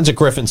call our friends at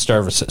Griffin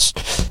Services.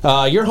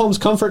 Your home's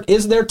comfort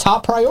is their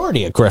top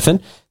priority at Griffin.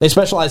 They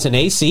specialize in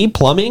AC,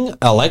 plumbing,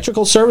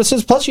 electrical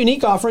services, plus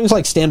unique offerings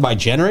like standby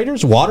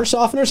generators, water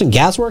softeners, and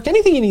gas work.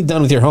 Anything you need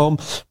done with your home,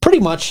 pretty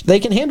much they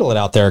can handle it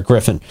out there at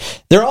Griffin.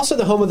 They're also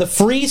the home of the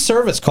free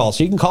service call,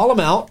 so you can call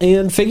them out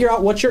and figure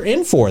out what you're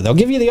in for. They'll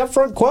give you the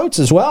upfront quotes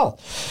as well.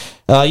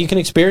 You can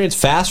experience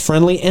fast,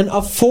 friendly, and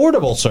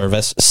affordable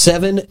service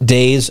 7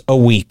 days a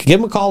week. Give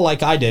them a call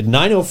like I did,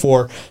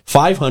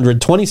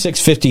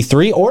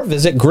 904-500-2653, or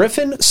visit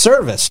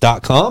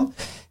griffinservice.com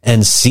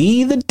and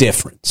see the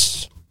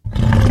difference. It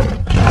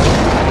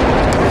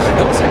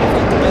looks like we've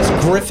got the best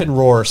Griffin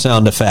roar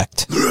sound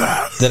effect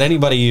that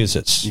anybody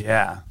uses.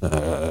 Yeah.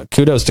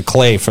 Kudos to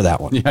Clay for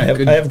that one. Yeah, I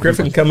have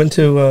Griffin coming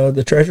to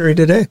the Treasury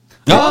today.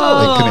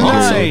 Oh, couldn't hear you.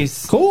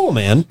 nice. cool,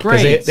 man.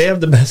 'Cause Great. They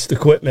have the best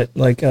equipment.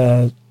 Like,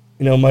 my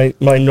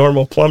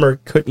normal plumber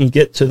couldn't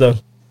get to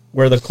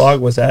where the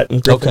clog was at.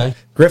 And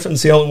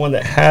Griffin's the only one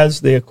that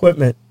has the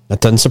equipment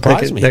That doesn't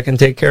surprise me. that can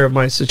take care of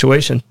my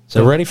situation.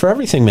 They're ready for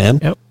everything, man.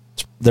 Yep.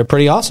 They're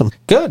pretty awesome.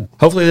 Good.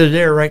 Hopefully they're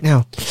there right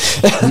now.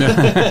 Get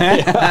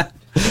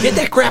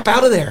that crap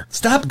out of there.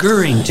 Stop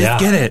gurring. Just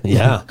get it.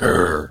 Yeah.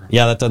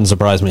 Yeah, that doesn't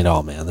surprise me at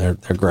all, man. They're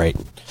great.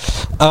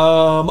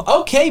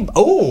 Okay.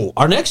 Oh,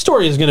 our next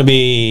story is going to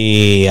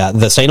be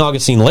the St.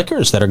 Augustine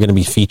Liquors that are going to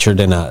be featured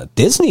in a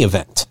Disney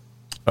event.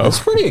 Oh. That's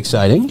pretty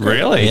exciting.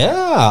 Really?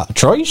 Yeah.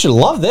 Troy, you should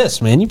love this,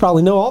 man. You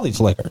probably know all these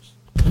liquors.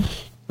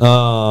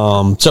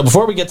 So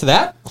before we get to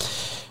that,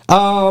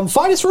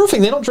 Fidus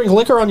Roofing, they don't drink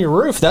liquor on your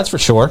roof, that's for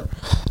sure.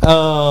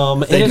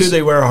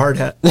 They wear a hard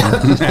hat.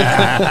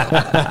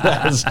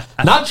 That is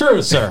not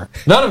true, sir.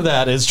 None of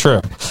that is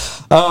true.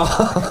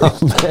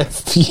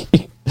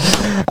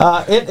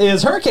 It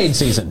is hurricane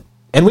season,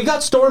 and we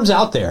got storms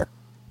out there.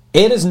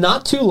 It is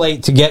not too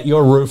late to get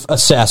your roof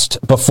assessed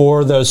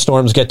before those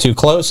storms get too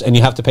close, and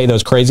you have to pay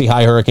those crazy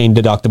high hurricane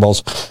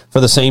deductibles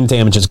for the same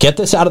damages. Get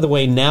this out of the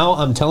way now.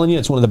 I'm telling you,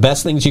 it's one of the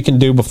best things you can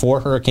do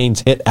before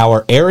hurricanes hit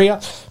our area.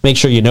 Make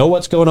sure you know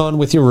what's going on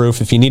with your roof.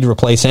 If you need to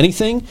replace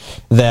anything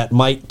that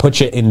might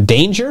put you in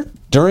danger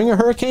during a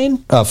hurricane,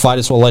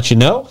 Fidus will let you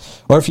know.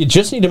 Or if you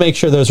just need to make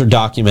sure those are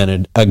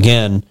documented,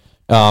 again,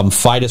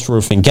 Fidus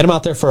Roofing. Get them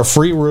out there for a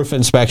free roof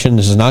inspection.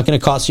 This is not going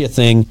to cost you a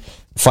thing.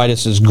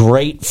 Fidus is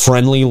great,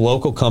 friendly,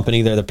 local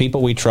company. They're the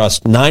people we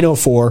trust.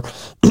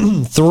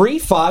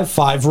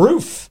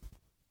 904-355-ROOF.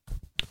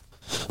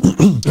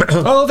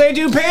 Oh, they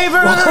do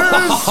pavers!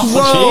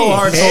 Whoa,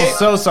 Hartzell,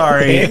 so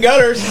sorry. And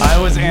gutters. I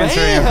was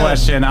answering a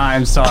question.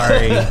 I'm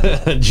sorry.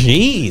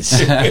 Jeez.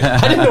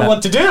 I didn't know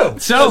what to do.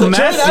 So Troy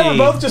messy. and I were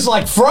both just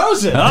like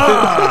frozen.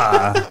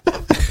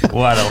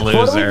 What a loser.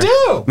 What do we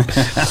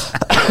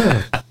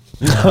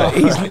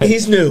do?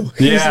 He's new.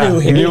 He's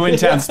new in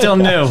town. Still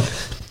new.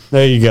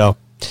 There you go.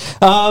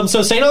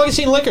 So St.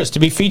 Augustine Liquors to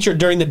be featured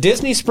during the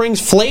Disney Springs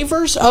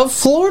Flavors of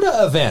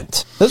Florida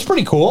event. That's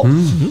pretty cool.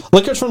 Mm-hmm.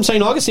 Liquors from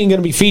St. Augustine going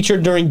to be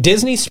featured during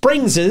Disney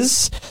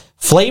Springs'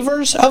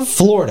 Flavors of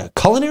Florida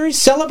culinary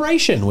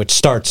celebration, which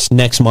starts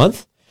next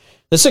month.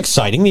 This is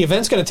exciting. The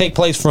event's going to take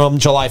place from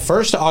July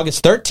 1st to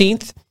August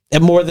 13th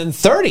at more than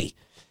 30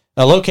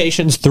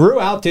 locations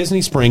throughout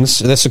Disney Springs.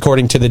 This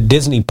according to the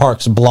Disney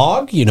Parks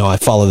blog. You know, I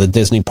follow the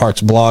Disney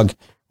Parks blog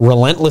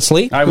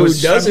relentlessly. I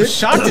was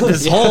shocked at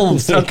this whole.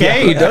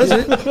 Okay, who does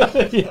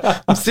it?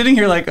 Yeah. I'm sitting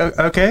here like,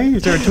 okay,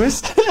 is there a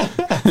twist?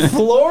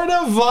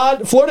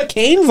 Florida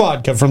cane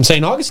vodka from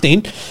St.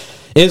 Augustine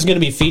is going to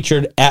be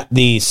featured at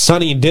the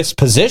Sunny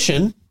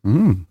Disposition.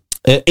 In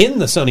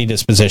the Sunny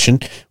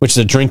Disposition, which is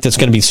a drink that's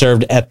going to be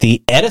served at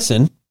the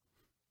Edison.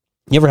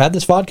 You ever had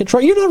this vodka, Troy?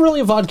 You're not really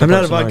a vodka I'm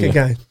person, not a vodka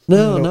guy.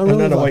 No, not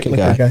really I'm not a white vodka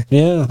liquor guy.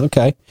 Yeah,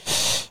 okay.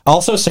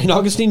 Also, St.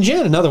 Augustine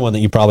Gin, another one that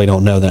you probably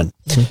don't know then.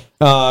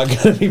 Going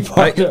to be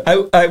part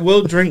of... I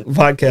will drink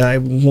vodka. I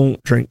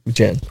won't drink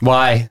gin.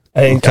 Why?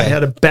 I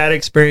had a bad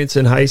experience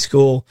in high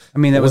school. I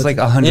mean, that was like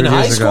 100 in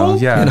high years school?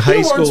 ago. Yeah. In high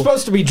You school. weren't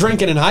supposed to be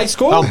drinking in high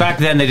school? Oh, back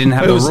then they didn't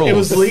have the rules. It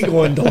was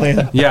legal in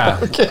DeLand. Yeah.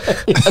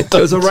 It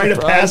was a rite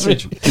of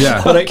passage.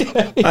 Yeah. But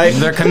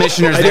Their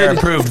commissioners there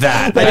approved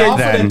that They back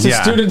offered then. it to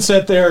students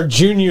at their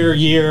junior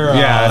year.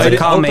 Yeah, it's a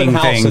calming open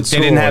house thing. at They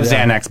didn't have school,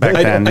 yeah. Xanax back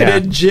then. I Yeah.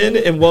 did gin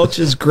and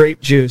Welch's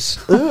grape juice.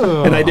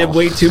 And I did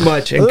way too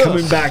much. And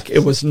coming back,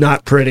 it was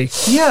not pretty.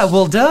 Yeah,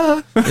 well,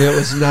 duh. It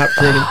was not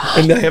pretty.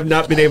 And I have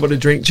not been able to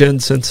drink gin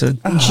since then.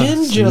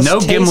 Gin just No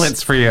tastes...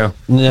 gimlets for you.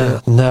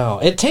 No.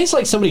 It tastes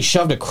like somebody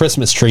shoved a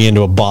Christmas tree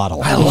into a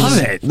bottle. I love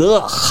it.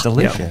 Ugh.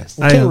 Delicious.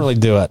 I can't really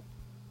do it.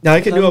 Now,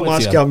 I can do a I'm with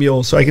Moscow you.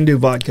 Mule, so I can do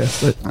vodka,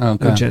 but no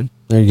gin.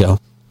 There you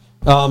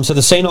go. So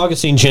the St.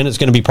 Augustine Gin is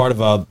going to be part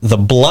of the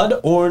Blood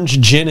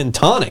Orange Gin and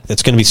Tonic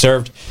that's going to be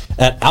served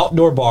at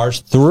outdoor bars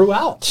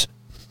throughout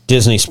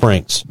Disney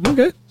Springs.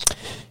 Okay.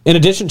 In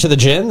addition to the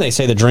gin, they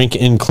say the drink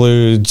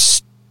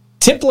includes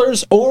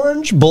Tippler's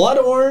Orange, Blood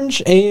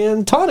Orange,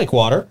 and tonic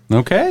water,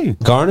 Okay.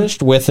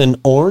 garnished with an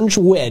orange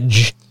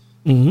wedge.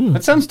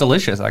 That sounds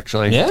delicious,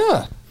 actually.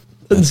 Yeah.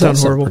 Doesn't sound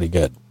That's horrible. pretty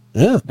good.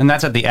 Yeah. And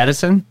that's at the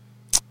Edison?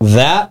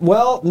 That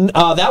will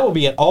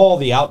be at all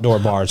the outdoor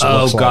bars. It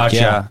Oh, looks like.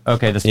 gotcha. Yeah.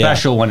 Okay, the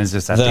special one is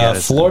just at the The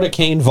Edison. Florida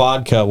Cane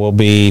Vodka will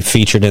be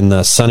featured in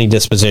the Sunny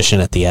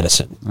Disposition at the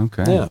Edison.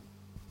 Okay. Yeah.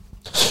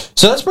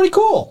 So that's pretty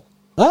cool.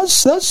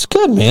 That's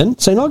good, man.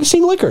 St.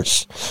 Augustine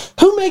Liquors.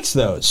 Who makes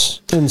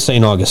those in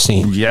St.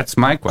 Augustine? Yeah, that's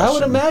my question. I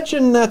would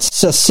imagine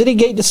that's a City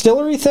Gate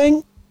Distillery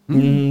thing.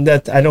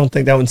 I don't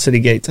think that one's City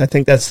Gates. I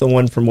think that's the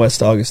one from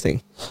West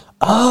Augustine.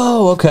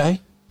 Oh,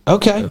 okay.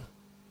 Okay.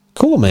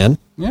 Cool, man.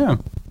 Yeah.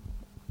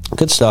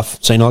 Good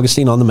stuff. St.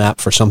 Augustine on the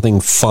map for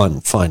something fun,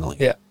 finally.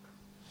 Yeah.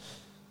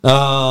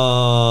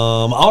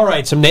 All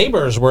right, some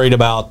neighbors worried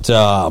about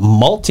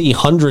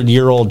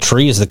multi-hundred-year-old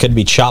trees that could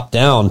be chopped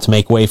down to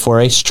make way for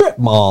a strip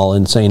mall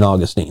in St.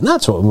 Augustine.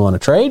 That's what we want to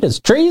trade, is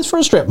trees for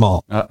a strip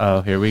mall.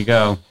 Uh-oh, here we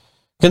go.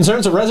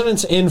 Concerns of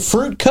residents in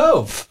Fruit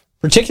Cove,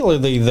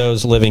 particularly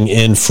those living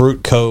in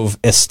Fruit Cove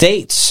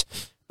estates.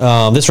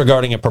 This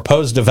regarding a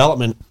proposed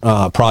development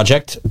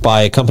project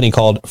by a company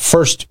called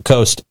First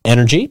Coast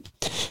Energy.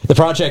 The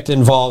project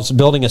involves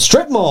building a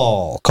strip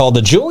mall called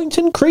the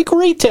Julington Creek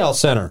Retail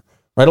Center,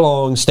 right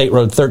along State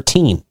Road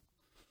 13.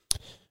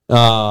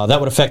 That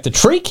would affect the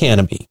tree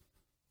canopy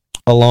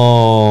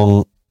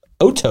along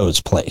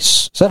Oto's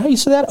Place. Is that how you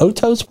say that?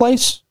 Oto's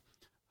Place?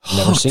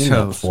 Never seen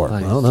that before.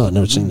 I don't know. I've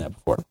never seen that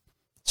before.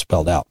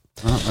 Spelled out.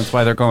 Well, that's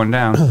why they're going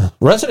down.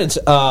 Residents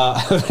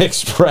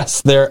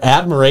expressed their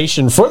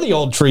admiration for the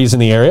old trees in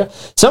the area,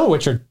 some of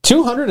which are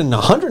 200 and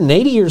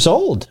 180 years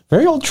old.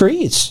 Very old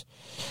trees.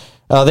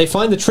 They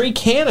find the tree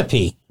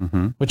canopy,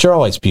 which are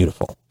always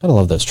beautiful. I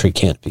love those tree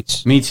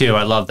canopies. Me too.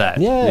 I love that.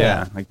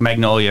 Yeah. Like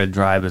Magnolia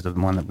Drive is the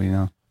one that we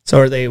know. So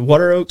are they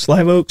water oaks,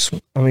 live oaks?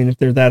 I mean, if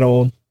they're that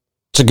old.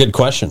 It's a good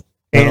question.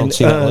 I And don't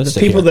see that the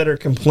listed people here. that are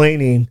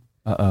complaining,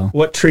 Uh-oh.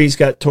 what trees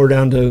got tore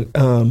down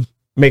to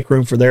make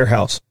room for their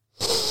house?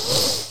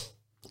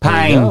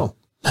 There you Pine. go.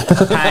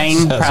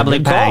 Pine, That's a probably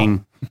good call.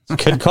 pine.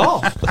 Good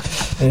call.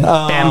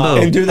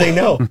 Bamboo. And do they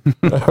know?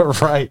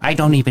 Right. I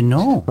don't even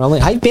know. Well,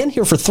 I've been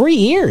here for 3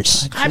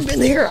 years. I've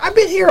been here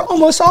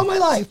almost all my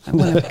life.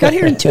 Got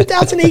here in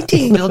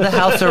 2018. Build a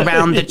house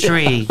around the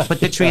tree. Put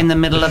the tree in the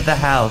middle of the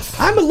house.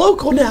 I'm a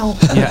local now.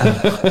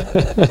 Yeah.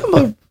 I'm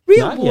a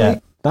real Not boy.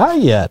 yet. Not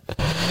yet.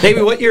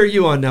 David, what year are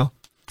you on now?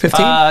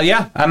 15?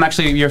 Yeah. I'm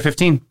actually year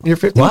 15. You're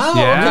 15? Wow.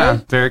 Yeah.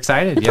 Okay. Very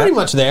excited. You're Yeah. pretty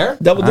much there.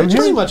 Double digits?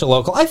 Pretty much a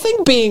local. I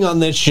think being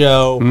on this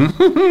show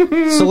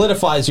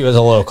solidifies you as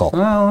a local.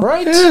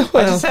 Right? I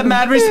just have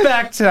mad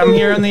respect. I'm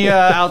here in the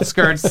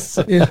outskirts.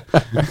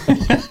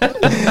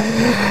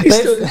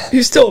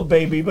 He's still a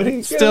baby, but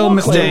he's Still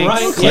mistakes.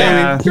 Right. Local.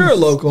 Yeah. I mean, you're a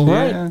local,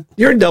 Yeah. right?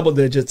 You're in double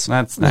digits.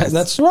 That's nice.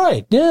 That's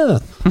right. Yeah.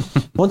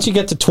 Once you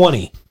get to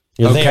 20,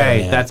 you're okay. there.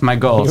 Man. That's my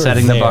goal. You're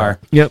Setting the there. bar.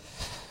 Yep.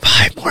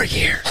 5 more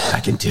years. I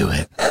can do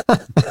it.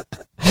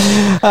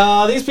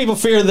 These people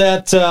fear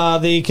that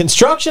the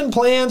construction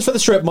plans for the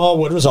strip mall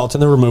would result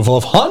in the removal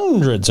of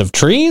hundreds of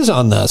trees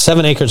on the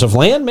 7 acres of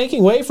land,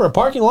 making way for a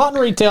parking lot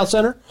and retail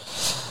center.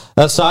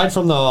 Aside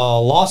from the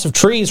loss of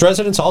trees,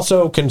 residents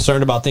also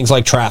concerned about things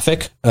like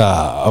traffic,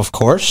 of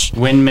course.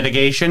 Wind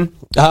mitigation.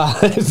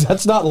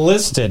 That's not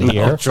listed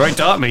here. Troy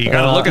taught me. You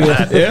got to look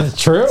at that. Yeah.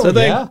 True, So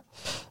they- yeah.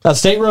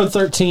 State Road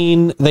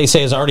 13, they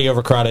say, is already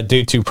overcrowded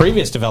due to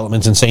previous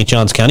developments in St.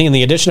 Johns County, and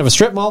the addition of a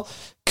strip mall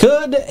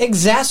could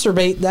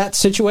exacerbate that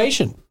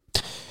situation.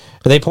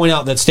 They point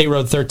out that State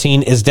Road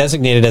 13 is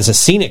designated as a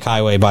scenic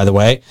highway, by the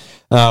way,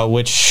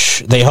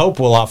 which they hope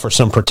will offer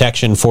some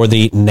protection for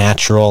the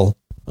natural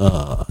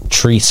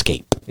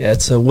treescape. Yeah,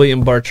 it's a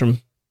William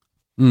Bartram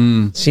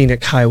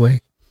scenic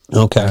highway.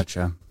 Okay.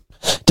 Gotcha.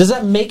 Does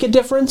that make a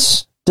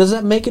difference? Does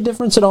that make a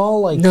difference at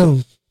all? Like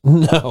No.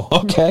 No.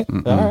 Okay.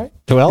 All right.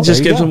 Well, It just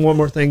there you gives go. them one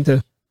more thing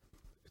to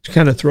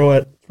kind of throw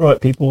at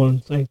people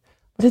and say,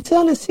 but it's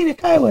on a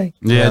scenic highway.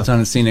 Yeah, it's on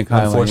a scenic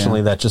highway.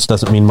 Unfortunately, that just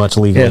doesn't mean much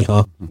legally,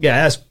 huh?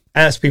 Yeah,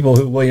 ask people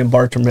who William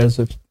Bartram is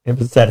if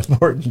it's that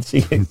important.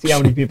 See how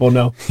many people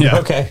know. Yeah.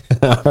 Okay.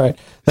 All right.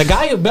 The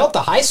guy who built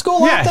the high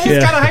school Yeah, out he's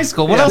there? got a high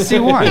school. What else do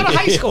you want? Got a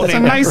high school It's a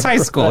name. nice high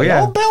school,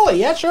 yeah. Oh,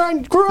 Billy. Yeah, sure. I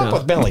grew up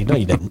with Billy. No,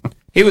 you didn't.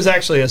 He was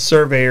actually a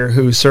surveyor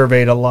who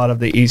surveyed a lot of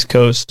the East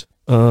Coast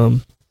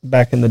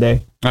back in the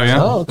day. Oh,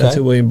 yeah? Oh, That's okay.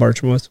 who William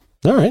Bartram was.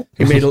 All right.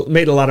 He made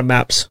a lot of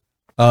maps,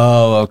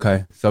 Oh,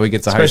 okay. So he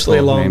gets a high school especially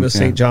along name, the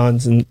St.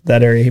 John's and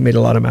that area. He made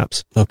a lot of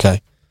maps.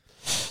 Okay.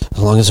 As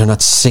long as they're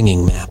not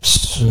singing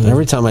maps.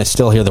 Every time I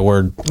still hear the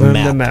word I'm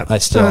map, the map. I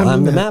still,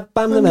 I'm the map,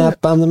 I'm the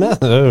map, I'm the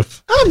map.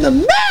 Oof. I'm the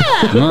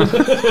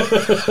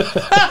map.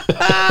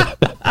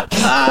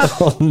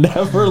 I'll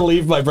never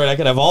leave my brain. I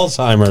could have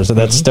Alzheimer's, and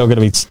that's still going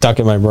to be stuck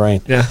in my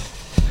brain. Yeah,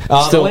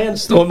 The still, land,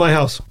 still in my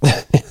house.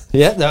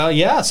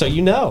 yeah, so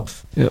you know.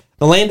 Yep.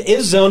 The land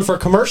is zoned for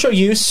commercial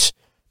use.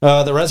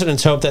 The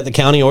residents hope that the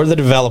county or the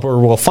developer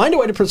will find a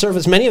way to preserve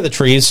as many of the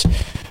trees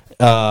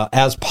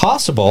as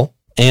possible,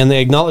 and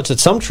they acknowledge that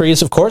some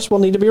trees, of course, will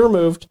need to be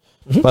removed,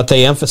 but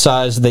they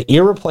emphasize the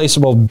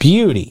irreplaceable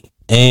beauty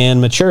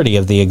and maturity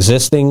of the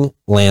existing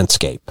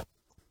landscape.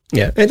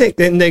 Yeah, I think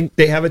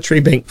they have a tree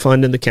bank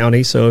fund in the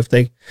county, so if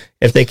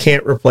they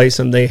can't replace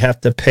them, they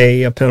have to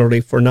pay a penalty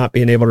for not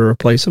being able to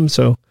replace them.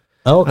 So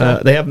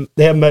Okay.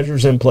 they have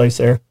measures in place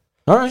there.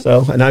 All right.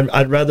 So, and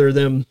I'd rather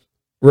them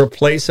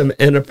replace them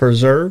in a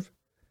preserve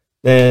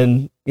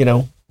than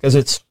because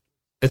it's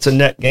a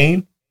net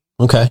gain.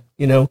 Okay.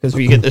 Because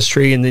you get this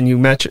tree and then you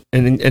match it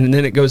and then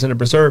it goes in a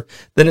preserve,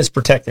 then it's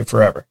protected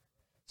forever.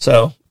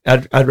 So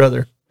I'd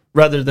rather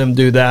them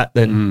do that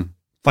than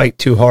fight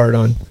too hard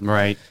on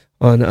Right.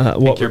 what your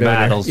we're doing there.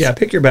 battles. Yeah,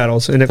 pick your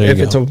battles. And if There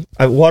you it's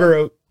a water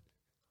oak,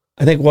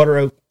 I think water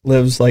oak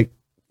lives like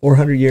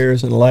 400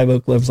 years, and a live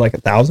oak lives like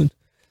 1,000.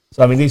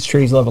 So, I mean, these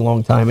trees live a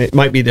long time. It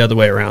might be the other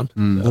way around.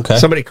 Okay.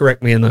 Somebody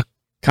correct me in the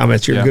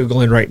comments. You're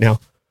Googling right now.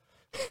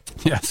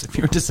 Yes, if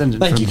you're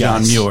descendant Thank from you,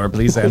 John guys. Muir,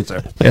 please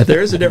answer. Yeah,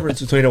 there is a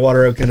difference between a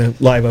water oak and a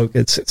live oak.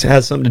 It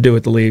has something to do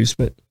with the leaves,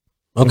 but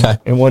Okay.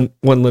 and one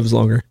lives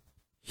longer.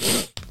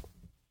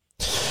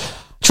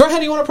 Troy, how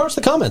do you want to approach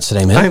the comments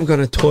today, man? I am going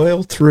to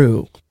toil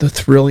through the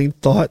thrilling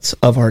thoughts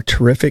of our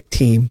terrific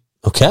team.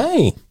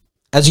 Okay.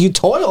 As you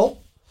toil,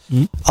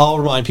 I'll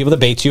remind people that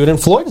Bates, Hewitt, and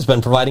Floyd has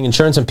been providing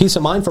insurance and peace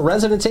of mind for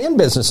residents and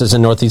businesses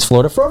in Northeast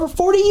Florida for over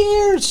 40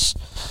 years.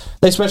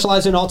 They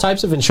specialize in all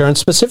types of insurance,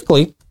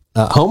 specifically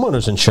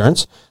homeowners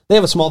insurance. They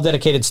have a small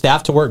dedicated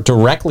staff to work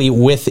directly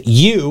with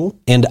you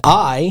and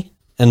I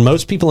and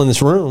most people in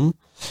this room.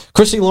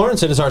 Christy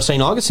Lawrence is our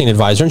St. Augustine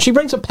advisor, and she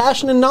brings a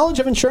passion and knowledge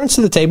of insurance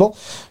to the table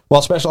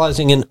while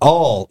specializing in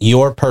all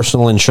your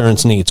personal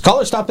insurance needs.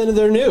 Call or stop into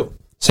their new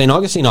St.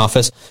 Augustine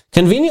office,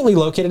 conveniently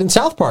located in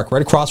South Park,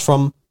 right across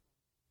from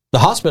the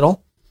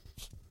hospital.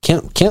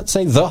 Can't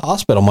say the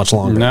hospital much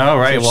longer. No,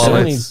 right. There's Well, so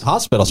many it's-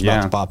 hospitals about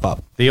yeah. to pop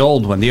up. The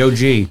old one, the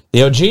OG.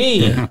 The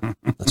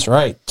OG. That's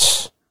right.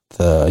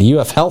 The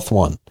UF Health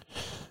one.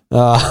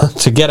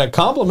 To get a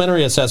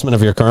complimentary assessment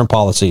of your current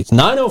policies,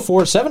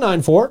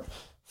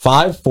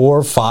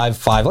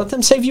 904-794-5455. Let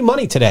them save you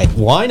money today.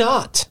 Why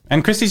not?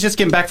 And Christy's just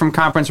getting back from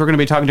conference. We're going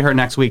to be talking to her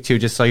next week, too,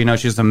 just so you know.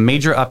 She has some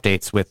major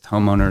updates with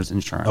homeowners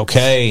insurance.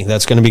 Okay,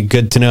 that's going to be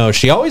good to know.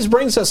 She always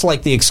brings us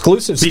like the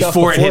exclusive stuff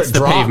Before it hits the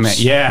drops. pavement,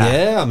 yeah.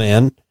 Yeah,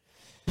 man.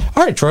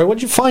 All right, Troy,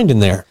 what'd you find in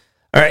there?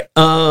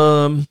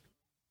 All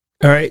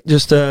right.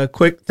 Just a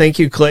quick thank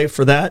you, Clay,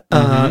 for that.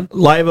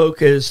 Live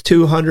oak is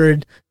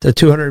 200 to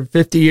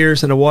 250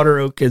 years, and a water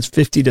oak is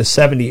 50 to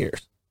 70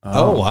 years.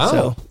 Oh, wow.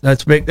 So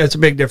that's big. That's a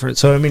big difference.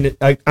 So I mean,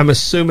 I'm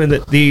assuming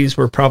that these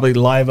were probably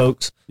live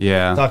oaks.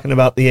 Yeah. Talking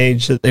about the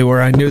age that they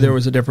were, I knew there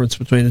was a difference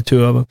between the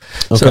two of them.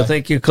 So Okay.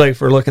 thank you, Clay,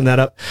 for looking that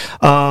up.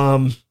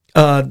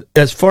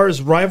 As far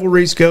as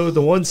rivalries go,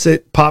 the ones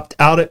that popped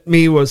out at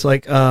me was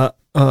like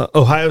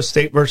Ohio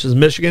State versus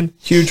Michigan,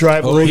 huge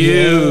rivalry. Oh,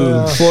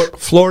 yeah.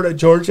 Florida,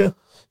 Georgia,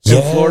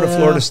 and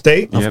Florida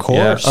State. Of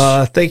course.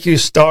 Thank you,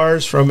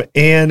 stars from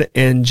Ann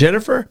and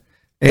Jennifer.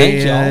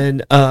 Thank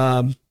And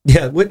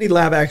Whitney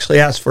Lab actually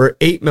asked for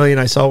 $8 million.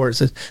 I saw where it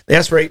says they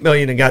asked for $8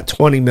 million and got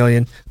 $20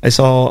 million. I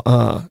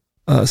saw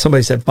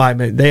somebody said $5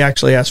 million. They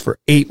actually asked for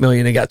 $8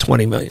 million and got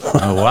 $20 million.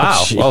 Oh,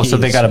 wow. Oh, so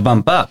they got to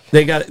bump up.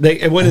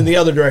 It went in the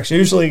other direction.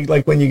 Usually,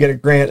 like when you get a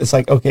grant, it's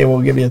like, okay,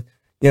 we'll give you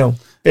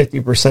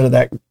 50% of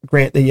that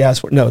grant that you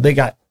asked for. No, they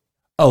got.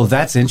 Oh,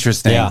 that's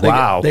interesting. Yeah.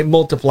 Wow. They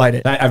multiplied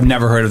it. I've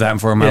never heard of that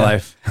before in my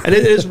life. And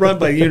it is run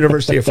by the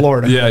University of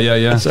Florida.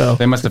 Yeah. So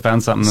they must have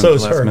found something. So at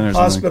is the last her minute or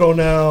something. hospital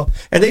now,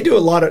 and they do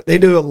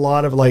a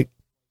lot of like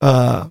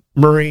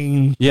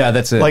marine. Yeah,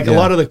 that's it. Like yeah. a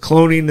lot of the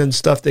cloning and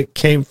stuff that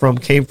came from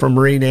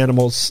marine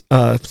animals,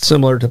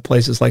 similar to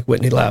places like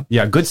Whitney Lab.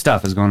 Yeah, good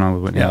stuff is going on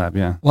with Whitney Lab.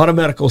 Yeah. A lot of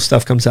medical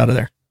stuff comes out of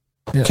there.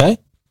 Yeah. Okay.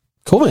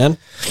 Cool, man.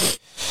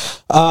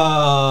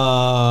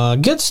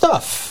 Good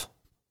stuff.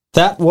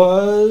 That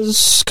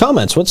was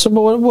comments. What we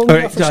All got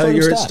right, for Stodum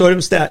your Stat?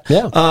 Stodum stat.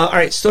 Yeah. All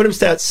right, Stodum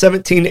stat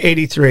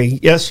 1783.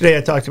 Yesterday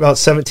I talked about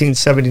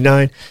 1779.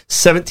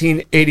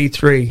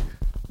 1783.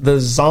 The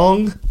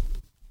Zong,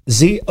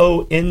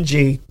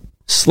 Z-O-N-G,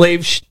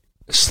 slave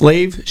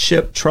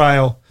ship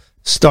trial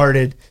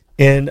started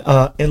in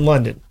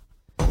London.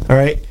 All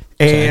right,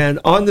 and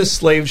on this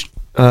slave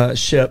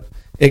ship,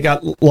 it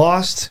got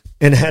lost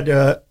and had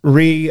to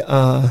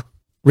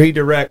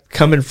redirect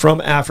coming from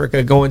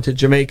Africa going to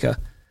Jamaica.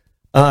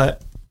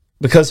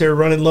 Because they were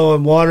running low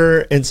on water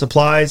and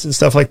supplies and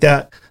stuff like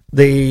that,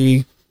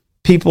 the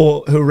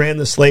people who ran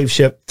the slave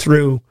ship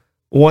threw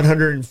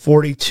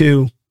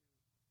 142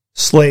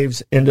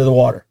 slaves into the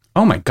water.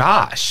 Oh my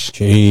gosh.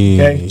 Jeez.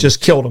 Okay,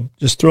 just killed them,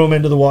 just threw them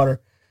into the water.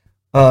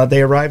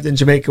 They arrived in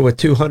Jamaica with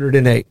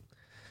 208.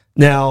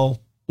 Now,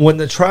 when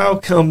the trial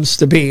comes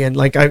to be, and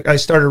like I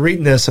started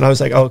reading this, and I was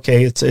like,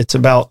 okay, it's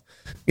about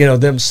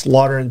them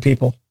slaughtering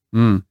people.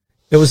 Mm.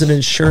 It was an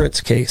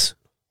insurance case.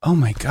 Oh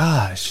my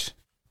gosh.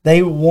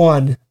 They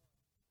won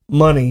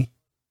money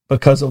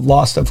because of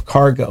loss of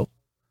cargo.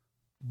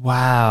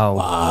 Wow.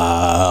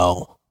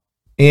 Wow.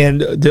 And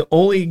the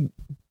only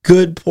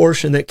good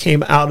portion that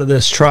came out of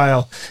this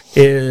trial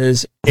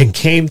is it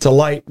came to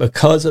light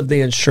because of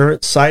the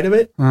insurance side of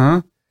it,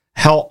 Uh-huh.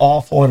 how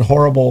awful and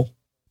horrible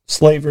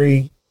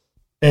slavery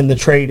and the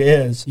trade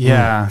is.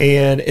 Yeah.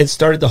 And it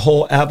started the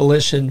whole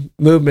abolition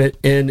movement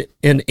in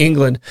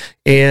England.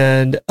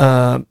 And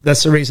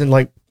that's the reason,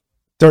 like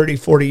 30,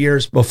 40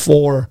 years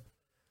before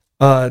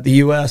the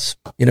U.S.,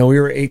 we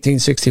were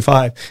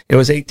 1865. It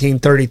was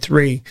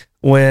 1833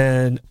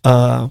 when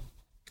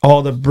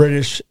all the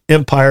British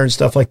Empire and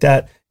stuff like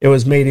that, it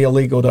was made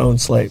illegal to own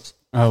slaves.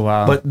 Oh,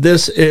 wow. But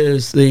this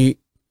is the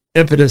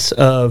impetus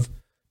of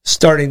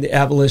starting the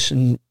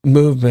abolition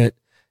movement.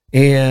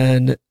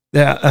 And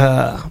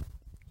that,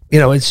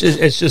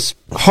 it's just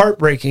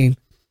heartbreaking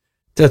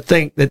to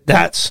think that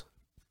that's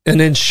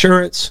an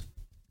insurance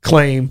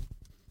claim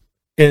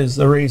is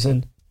the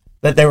reason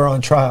that they were on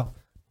trial.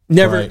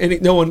 Never,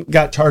 Right. no one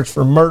got charged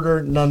for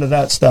murder, none of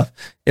that stuff.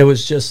 It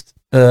was just,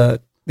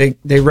 they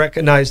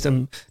recognized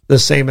them the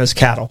same as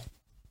cattle.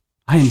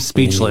 I am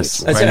speechless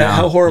That's right now.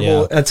 how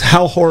horrible. Yeah. That's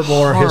how horrible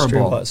our history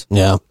Horrible. was.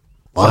 Yeah.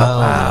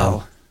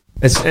 Wow.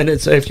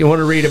 It's if you want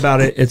to read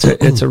about it,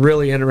 it's a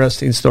really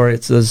interesting story.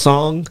 It's the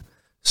Zong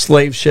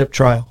slave ship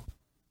trial.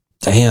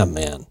 Damn,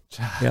 man.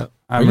 Yeah.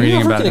 I'm Are you reading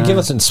ever about going it. to give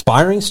us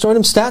inspiring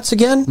stardom stats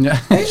again? Yeah.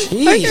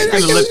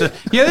 Jeez.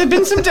 Yeah, there've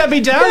been some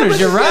Debbie Downers.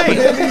 You're right.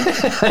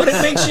 But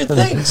it makes you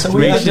think. So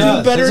we Makes can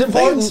you- do better It's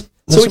important. things.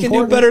 It's So we can do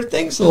important. better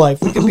things in life.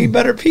 We can be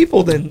better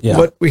people than Yeah.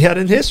 what we had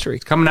in history.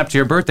 Coming up to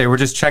your birthday, we're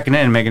just checking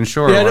in, making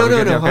sure. Yeah, no, Are we no,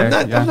 good? no.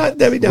 Okay, I'm not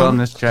Debbie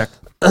Downer. Wellness check.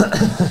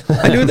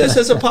 I do this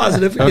as a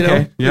positive. You know,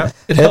 Okay. Yep.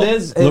 it helps.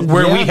 is. Look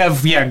where yeah. we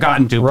have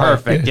gotten to. Right.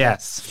 Perfect.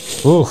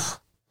 Yes. Oof.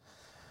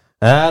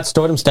 That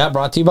Stordom Stat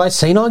brought to you by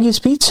St.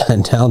 August Pizza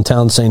in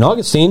downtown St.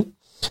 Augustine.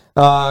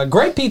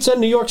 Great pizza,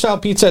 New York style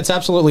pizza. It's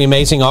absolutely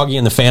amazing. Augie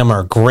and the fam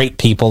are great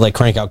people. They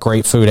crank out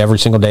great food every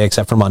single day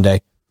except for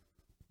Monday.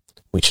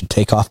 We should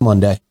take off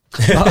Monday.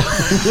 If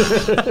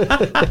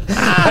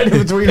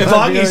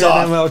Augie's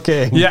off.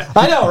 MLK. Yeah.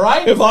 I know,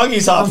 right? If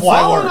Augie's off, why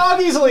Following work?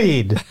 Augie's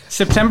lead.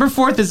 September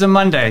 4th is a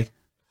Monday.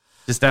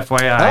 Just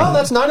FYI. Oh,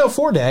 that's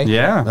 904 day.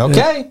 Yeah.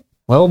 Okay.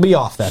 Well, we'll be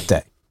off that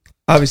day.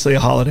 Obviously, a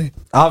holiday.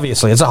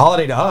 Obviously, it's a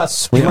holiday to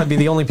us. We might be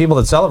the only people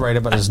that celebrate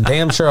it, but it's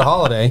damn sure a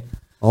holiday.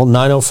 Old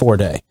 904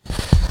 day.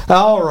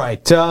 All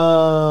right.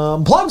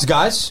 Plugs,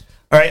 guys.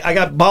 All right, I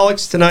got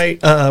bollocks tonight.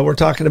 We're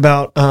talking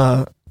about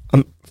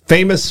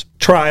famous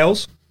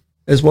trials.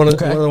 Is one of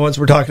the ones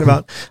we're talking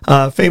about.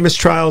 Famous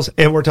trials,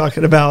 and we're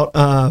talking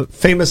about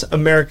famous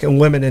American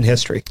women in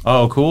history.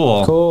 Oh,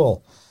 cool.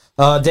 Cool.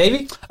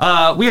 Davey?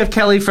 We have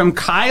Kelly from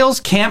Kyle's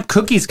Camp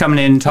Cookies coming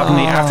in, talking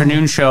the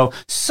afternoon show.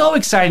 So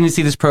exciting to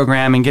see this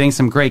program and getting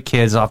some great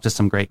kids off to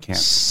some great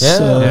camps.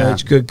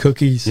 Such good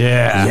cookies.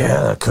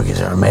 Yeah. the cookies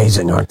are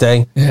amazing, aren't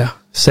they? Yeah.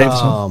 Save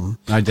some.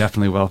 I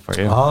definitely will for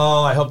you.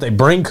 Oh, I hope they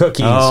bring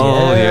cookies.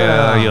 Oh,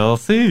 yeah, you'll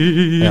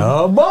see.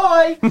 Oh,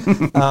 boy.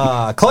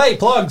 Clay,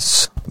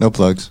 plugs. No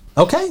plugs.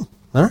 Okay.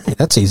 All right.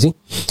 That's easy.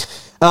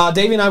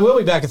 Davey and I will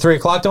be back at 3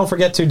 o'clock. Don't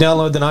forget to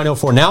download the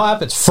 904 Now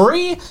app. It's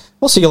free.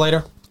 We'll see you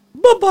later.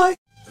 Bye-bye.